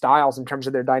different styles in terms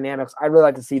of their dynamics. I'd really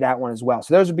like to see that one as well.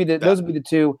 So those would be the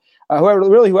two.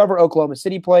 Whoever Oklahoma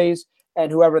City plays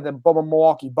and whoever the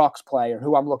Milwaukee Bucks play, or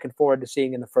who I'm looking forward to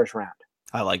seeing in the first round.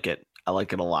 I like it. I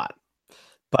like it a lot.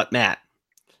 But Matt,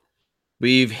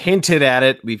 we've hinted at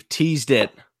it. We've teased it.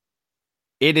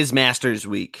 It is Masters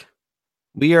Week.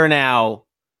 We are now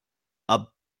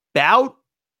about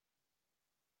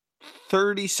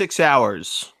 36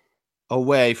 hours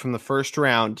away from the first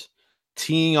round,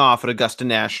 teeing off at Augusta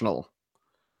National.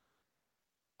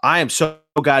 I am so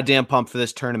goddamn pumped for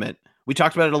this tournament. We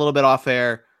talked about it a little bit off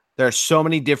air. There are so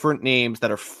many different names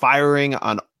that are firing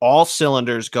on all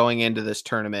cylinders going into this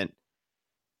tournament.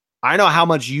 I know how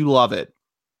much you love it,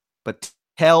 but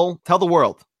tell the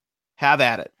world. Have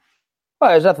at it.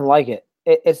 Well, there's nothing like it.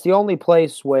 It's the only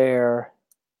place where,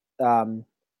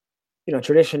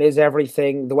 tradition is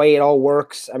everything. The way it all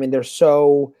works. I mean, there's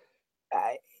so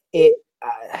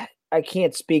I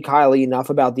can't speak highly enough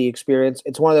about the experience.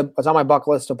 It's on my bucket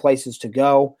list of places to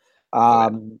go.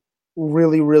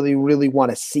 Really, really, really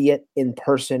want to see it in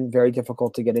person. Very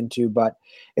difficult to get into, but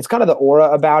it's kind of the aura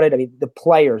about it. I mean, the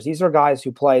players, these are guys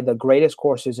who play the greatest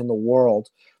courses in the world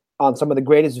on some of the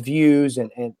greatest views.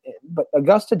 But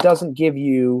Augusta doesn't give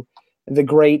you the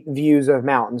great views of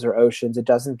mountains or oceans. It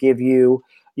doesn't give you,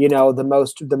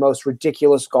 the most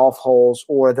ridiculous golf holes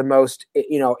or the most,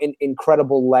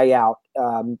 incredible layout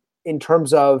in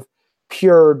terms of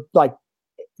pure, like,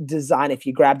 design if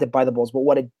you grabbed it by the balls. But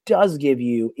what it does give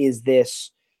you is this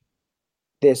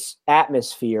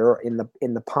atmosphere in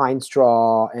the pine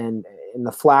straw and in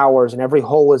the flowers, and every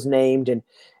hole is named, and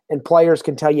players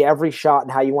can tell you every shot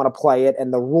and how you want to play it,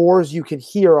 and the roars you can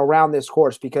hear around this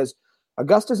course, because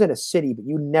Augusta's in a city, but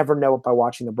you never know it by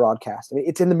watching the broadcast. I mean,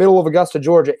 it's in the middle of Augusta,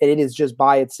 Georgia, and it is just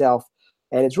by itself.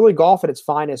 And it's really golf at its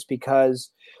finest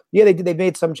because, they've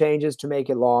made some changes to make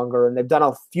it longer, and they've done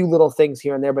a few little things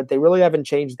here and there, but they really haven't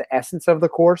changed the essence of the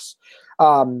course.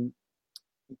 You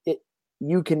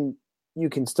can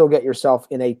still get yourself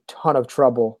in a ton of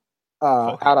trouble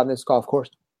out on this golf course.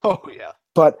 Oh, yeah.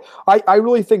 But I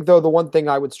really think, though, the one thing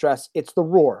I would stress, it's the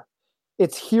roar.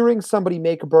 It's hearing somebody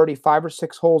make a birdie 5 or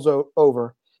 6 holes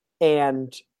over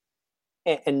and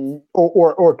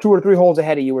or 2 or 3 holes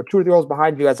ahead of you, or 2 or 3 holes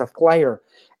behind you as a player,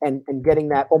 and getting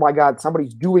that, oh my God,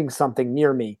 somebody's doing something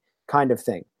near me kind of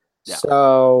thing. Yeah.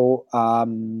 So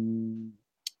I'm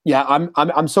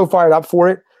so fired up for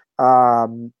it.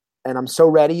 And I'm so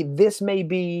ready. This may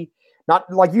be,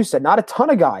 not like you said, not a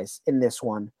ton of guys in this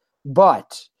one,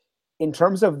 but in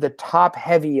terms of the top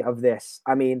heavy of this,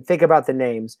 I mean, think about the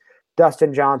names: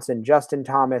 Dustin Johnson, Justin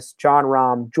Thomas, Jon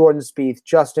Rahm, Jordan Spieth,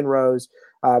 Justin Rose,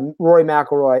 Rory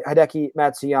McIlroy, Hideki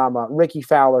Matsuyama, Ricky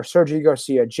Fowler, Sergio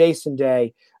Garcia, Jason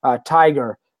Day,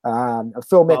 Tiger,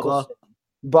 Phil Mickelson.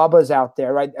 Bubba's out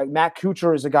there, right? Matt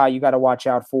Kuchar is a guy you got to watch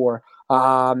out for.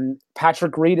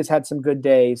 Patrick Reed has had some good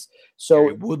days. So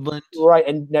Gary Woodland, right,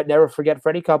 and never forget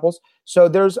Freddie Couples. So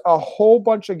there's a whole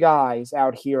bunch of guys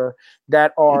out here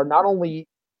that are not only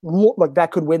like that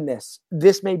could win this.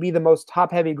 This may be the most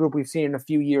top-heavy group we've seen in a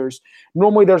few years.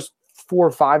 Normally, there's 4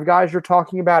 or 5 guys you're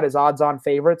talking about as odds-on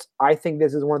favorites. I think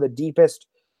this is one of the deepest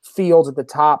fields at the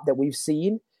top that we've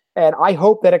seen, and I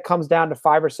hope that it comes down to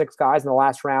 5 or 6 guys in the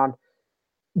last round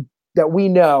that we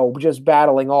know just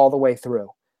battling all the way through.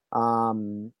 I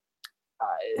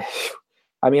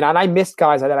mean, and I missed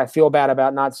guys that I feel bad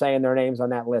about not saying their names on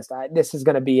that list. This is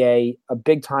going to be a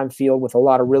big-time field with a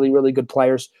lot of really, really good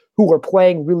players who are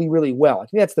playing really, really well. I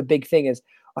think that's the big thing, is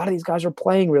a lot of these guys are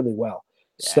playing really well.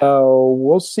 Yeah. So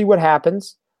we'll see what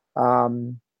happens.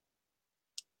 But,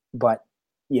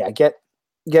 yeah, get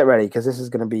ready, because this is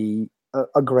going to be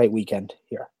a great weekend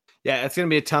here. Yeah, it's going to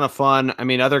be a ton of fun. I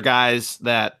mean, other guys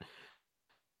that –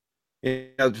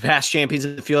 past champions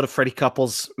of the field, if Freddie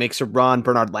Couples makes a run,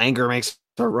 Bernard Langer makes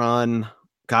a run,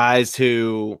 guys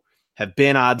who have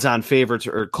been odds-on favorites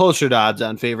or closer to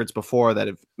odds-on favorites before that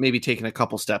have maybe taken a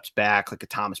couple steps back, like a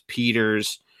Thomas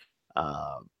Peters.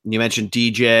 You mentioned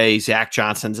DJ, Zach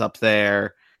Johnson's up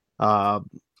there. So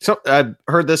I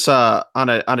heard this on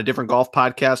a different golf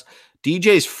podcast.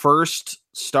 DJ's first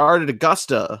start at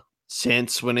Augusta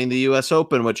since winning the U.S.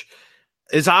 Open, which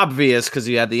is obvious because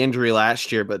he had the injury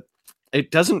last year, but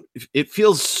it doesn't. It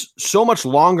feels so much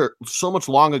long ago.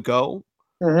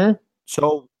 Mm-hmm.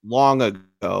 So long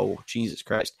ago, Jesus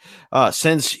Christ,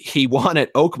 since he won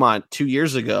at Oakmont 2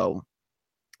 years ago.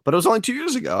 But it was only 2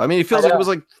 years ago. I mean, it feels like it was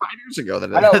like 5 years ago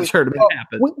that tournament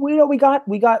happened. We got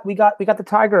the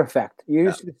Tiger effect. You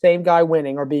used to the same guy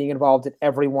winning or being involved in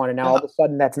every one, and now all of a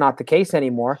sudden that's not the case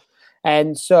anymore.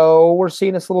 And so we're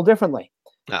seeing this a little differently.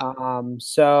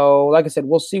 So like I said,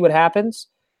 we'll see what happens.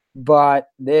 But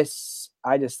I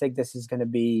just think this is just going to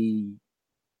be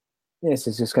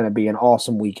an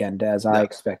awesome weekend as I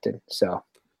expected. So,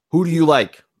 who do you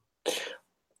like?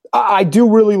 I do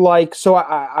really like. So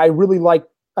I really like.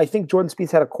 I think Jordan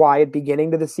Spieth had a quiet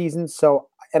beginning to the season. So,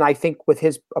 and I think with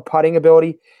his putting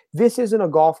ability, this isn't a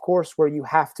golf course where you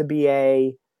have to be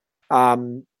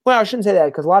well, I shouldn't say that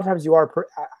because a lot of times you are.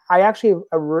 I actually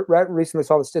recently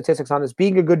saw the statistics on this.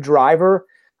 Being a good driver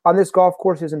on this golf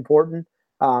course is important.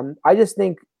 I just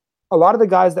think a lot of the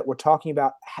guys that we're talking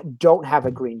about don't have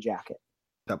a green jacket.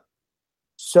 Yep.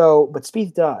 So, but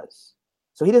Spieth does.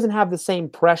 So he doesn't have the same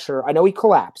pressure. I know he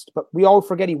collapsed, but we all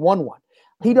forget he won one.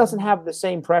 He doesn't have the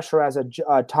same pressure as a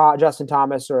Justin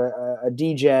Thomas or a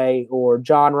DJ or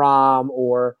John Rahm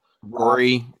or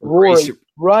Rory.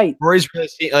 Right. Rory's really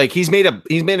like he's made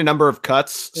a number of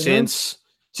cuts since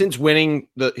winning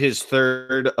his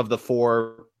third of the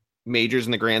 4 majors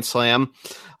in the Grand Slam.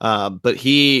 But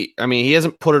he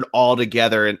hasn't put it all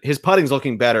together, and his putting's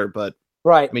looking better. But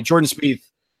right. I mean, Jordan Spieth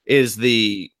is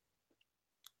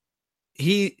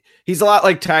he's a lot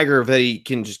like Tiger that he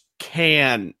can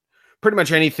pretty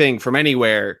much anything from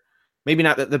anywhere. Maybe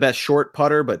not the best short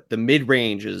putter, but the mid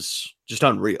range is just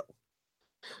unreal.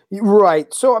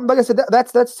 Right. So, like I said,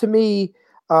 that's to me.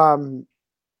 I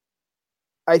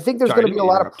think there's going to be a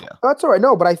lot of. That's all right.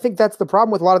 No, but I think that's the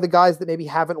problem with a lot of the guys that maybe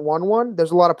haven't won one.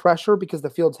 There's a lot of pressure because the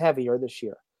field's heavier this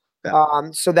year. Yeah.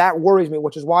 So that worries me,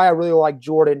 which is why I really like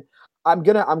Jordan. I'm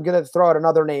gonna throw out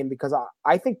another name because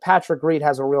I think Patrick Reed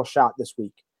has a real shot this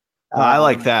week. I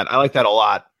like that. I like that a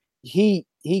lot. He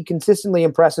consistently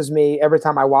impresses me every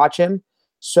time I watch him.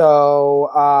 So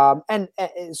and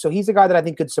so he's a guy that I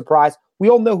think could surprise. We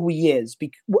all know who he is.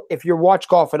 If you watch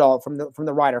golf at all from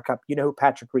the Ryder Cup, you know who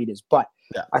Patrick Reed is. But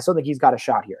I still think he's got a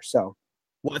shot here. So,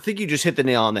 well, I think you just hit the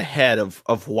nail on the head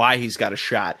of why he's got a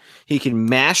shot. He can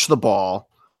mash the ball,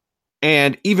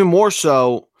 and even more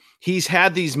so, he's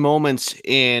had these moments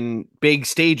in big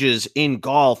stages in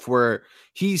golf where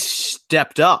he's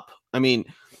stepped up. I mean,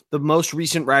 the most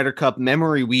recent Ryder Cup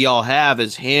memory we all have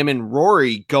is him and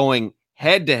Rory going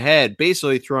head-to-head,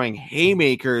 basically throwing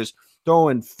haymakers,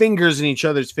 throwing fingers in each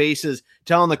other's faces,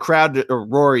 telling the crowd, or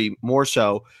Rory more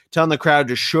so, telling the crowd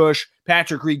to shush,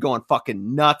 Patrick Reed going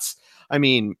fucking nuts. I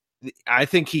mean, I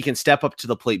think he can step up to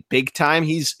the plate big time.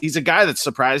 He's a guy that's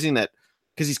surprising that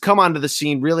because he's come onto the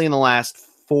scene really in the last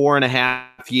 4.5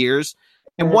 years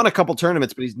and won a couple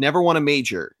tournaments, but he's never won a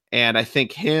major. And I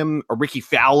think him or Ricky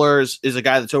Fowler is a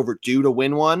guy that's overdue to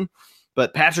win one.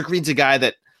 But Patrick Reed's a guy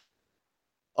that,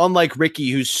 unlike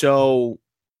Ricky, he's so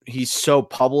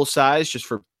publicized just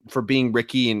for being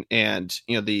Ricky and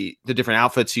you know the different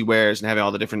outfits he wears and having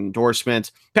all the different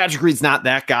endorsements. Patrick Reed's not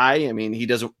that guy. I mean,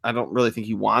 I don't really think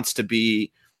he wants to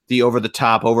be the over the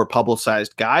top, over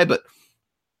publicized guy, but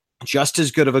just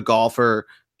as good of a golfer,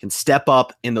 can step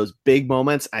up in those big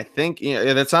moments. I think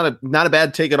that's not a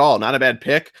bad take at all. Not a bad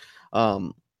pick. Guy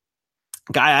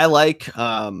I like.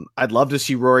 I'd love to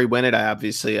see Rory win it. I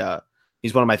obviously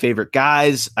he's one of my favorite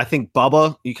guys. I think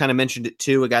Bubba, you kind of mentioned it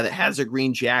too, a guy that has a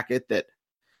green jacket that's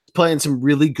playing some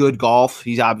really good golf.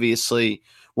 He's obviously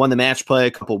won the match play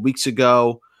a couple of weeks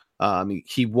ago.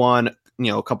 He won,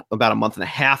 about a month and a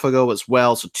half ago as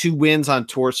well. So 2 wins on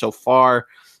tour so far.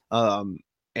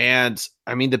 And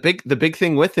I mean, the big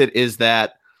thing with it is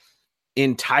that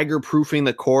in Tiger proofing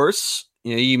the course,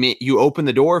 you open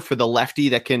the door for the lefty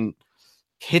that can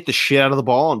hit the shit out of the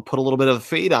ball and put a little bit of a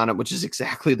fade on it, which is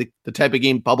exactly the type of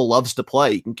game Bubba loves to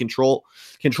play. He can control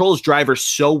his driver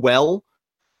so well.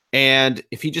 And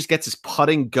if he just gets his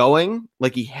putting going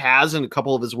like he has in a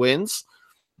couple of his wins,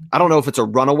 I don't know if it's a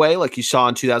runaway like you saw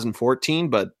in 2014,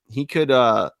 but he could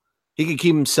keep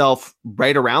himself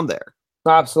right around there.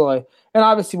 Absolutely. And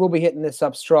obviously we'll be hitting this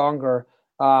up stronger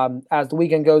as the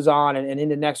weekend goes on and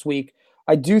into next week.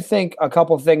 I do think a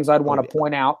couple of things I'd want to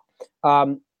point out.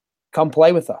 Come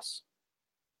play with us.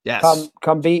 Yes.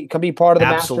 Come be part of the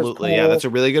Masters Absolutely. pool. Yeah, that's a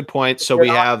really good point. So we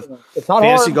have it's not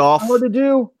fantasy golf. It's not hard to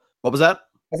do. What was that?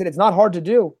 I said it's not hard to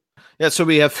do. Yeah, so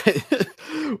we have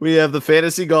the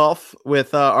fantasy golf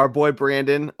with our boy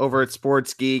Brandon over at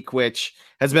Sports Geek, which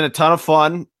has been a ton of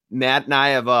fun. Matt and I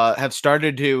have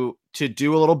started to to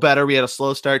do a little better. We had a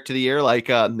slow start to the year, like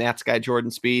Matt's guy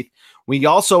Jordan Spieth. We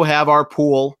also have our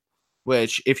pool,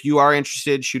 which if you are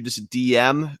interested, shoot us a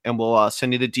DM and we'll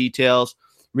send you the details.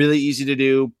 Really easy to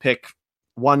do. Pick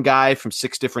one guy from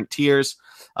 6 different tiers.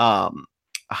 A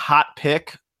hot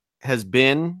pick has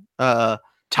been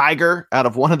Tiger out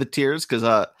of one of the tiers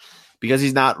because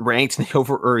he's not ranked in the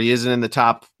or he isn't in the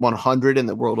top 100 in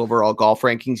the world overall golf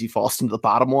rankings. He falls into the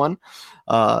bottom one.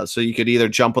 So you could either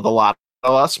jump with a lot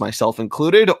of us, myself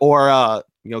included, or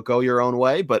go your own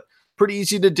way. But pretty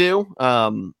easy to do.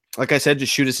 Like I said,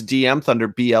 just shoot us a DM, Thunder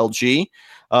BLG.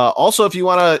 Also, if you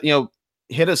want to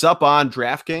hit us up on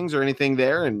DraftKings or anything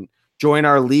there and join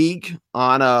our league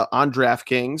on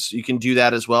DraftKings, you can do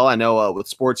that as well. I know with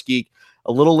Sports Geek,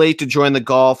 a little late to join the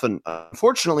golf, and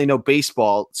unfortunately, no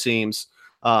baseball. It seems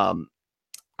he'll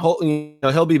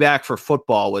be back for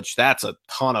football, which that's a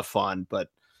ton of fun, but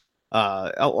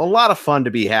a lot of fun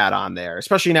to be had on there,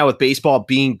 especially now with baseball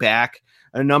being back.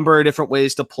 A number of different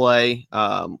ways to play.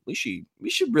 We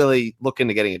should really look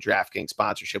into getting a DraftKings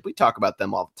sponsorship. We talk about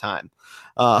them all the time,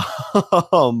 but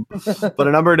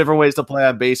a number of different ways to play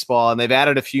on baseball, and they've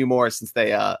added a few more since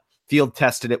they field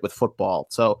tested it with football.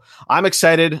 So I'm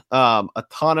excited. A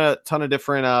ton of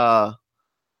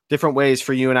different ways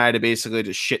for you and I to basically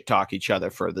just shit talk each other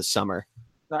for the summer.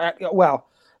 Well,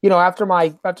 after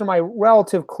my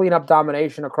relative cleanup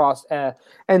domination across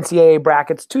NCAA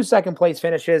brackets, 2 second place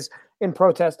finishes in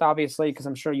protest, obviously, because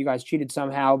I'm sure you guys cheated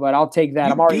somehow. But I'll take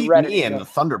that. I'm already ready. Me in the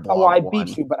Thunderblog. Oh, I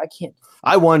beat you, but I can't.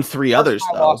 I won 3 others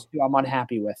though. Lost you, I'm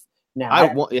unhappy with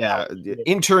now.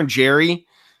 Intern Jerry.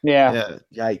 Yeah.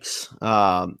 Yikes.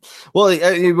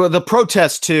 The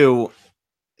protest too,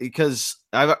 because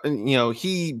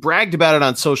he bragged about it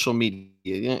on social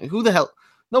media. Who the hell?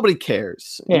 Nobody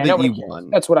cares that you won.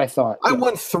 That's what I thought. I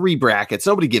won 3 brackets.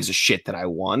 Nobody gives a shit that I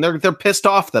won. They're pissed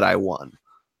off that I won.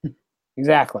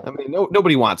 Exactly. I mean,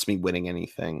 nobody wants me winning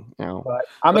anything. But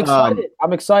I'm excited.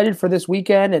 I'm excited for this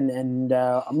weekend, and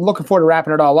I'm looking forward to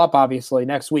wrapping it all up. Obviously,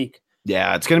 next week.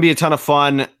 Yeah, it's going to be a ton of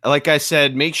fun. Like I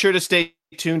said, make sure to stay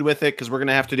tuned with it because we're going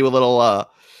to have to do a little,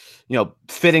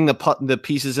 fitting the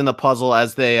pieces in the puzzle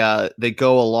as they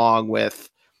go along with.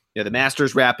 The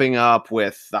Masters wrapping up,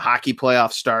 with the hockey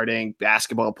playoffs starting,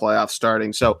 basketball playoffs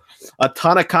starting. So a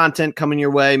ton of content coming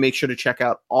your way. Make sure to check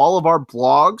out all of our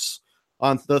blogs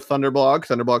on the Thunderblog,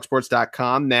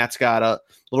 thunderblogsports.com. Matt's got a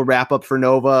little wrap up for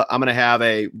Nova. I'm going to have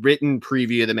a written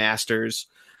preview of the Masters,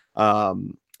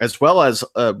 as well as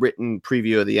a written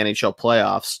preview of the NHL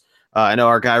playoffs. I know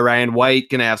our guy Ryan White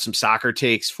going to have some soccer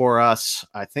takes for us.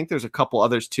 I think there's a couple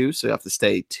others too, so you have to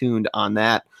stay tuned on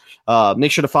that.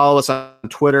 Make sure to follow us on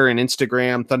Twitter and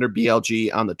Instagram,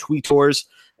 ThunderBLG on the tweet tours,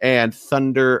 and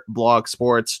Thunder Blog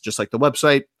Sports, just like the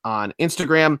website, on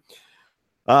Instagram.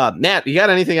 Matt, you got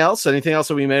anything else? Anything else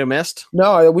that we may have missed?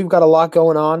 No, we've got a lot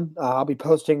going on. I'll be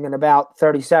posting in about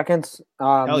 30 seconds.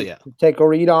 Hell yeah. Take a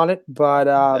read on it. But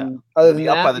other than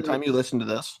that, by the time you listen to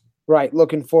this. Right.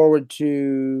 Looking forward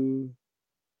to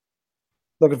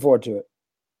it.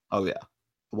 Oh, yeah.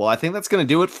 Well, I think that's going to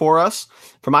do it for us.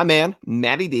 For my man,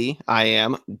 Matty D, I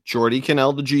am Geordie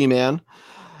Connell, the G-Man.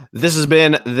 This has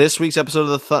been this week's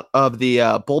episode of the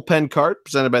Bullpen Cart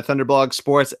presented by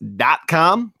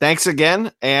ThunderblogSports.com. Thanks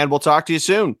again, and we'll talk to you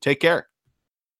soon. Take care.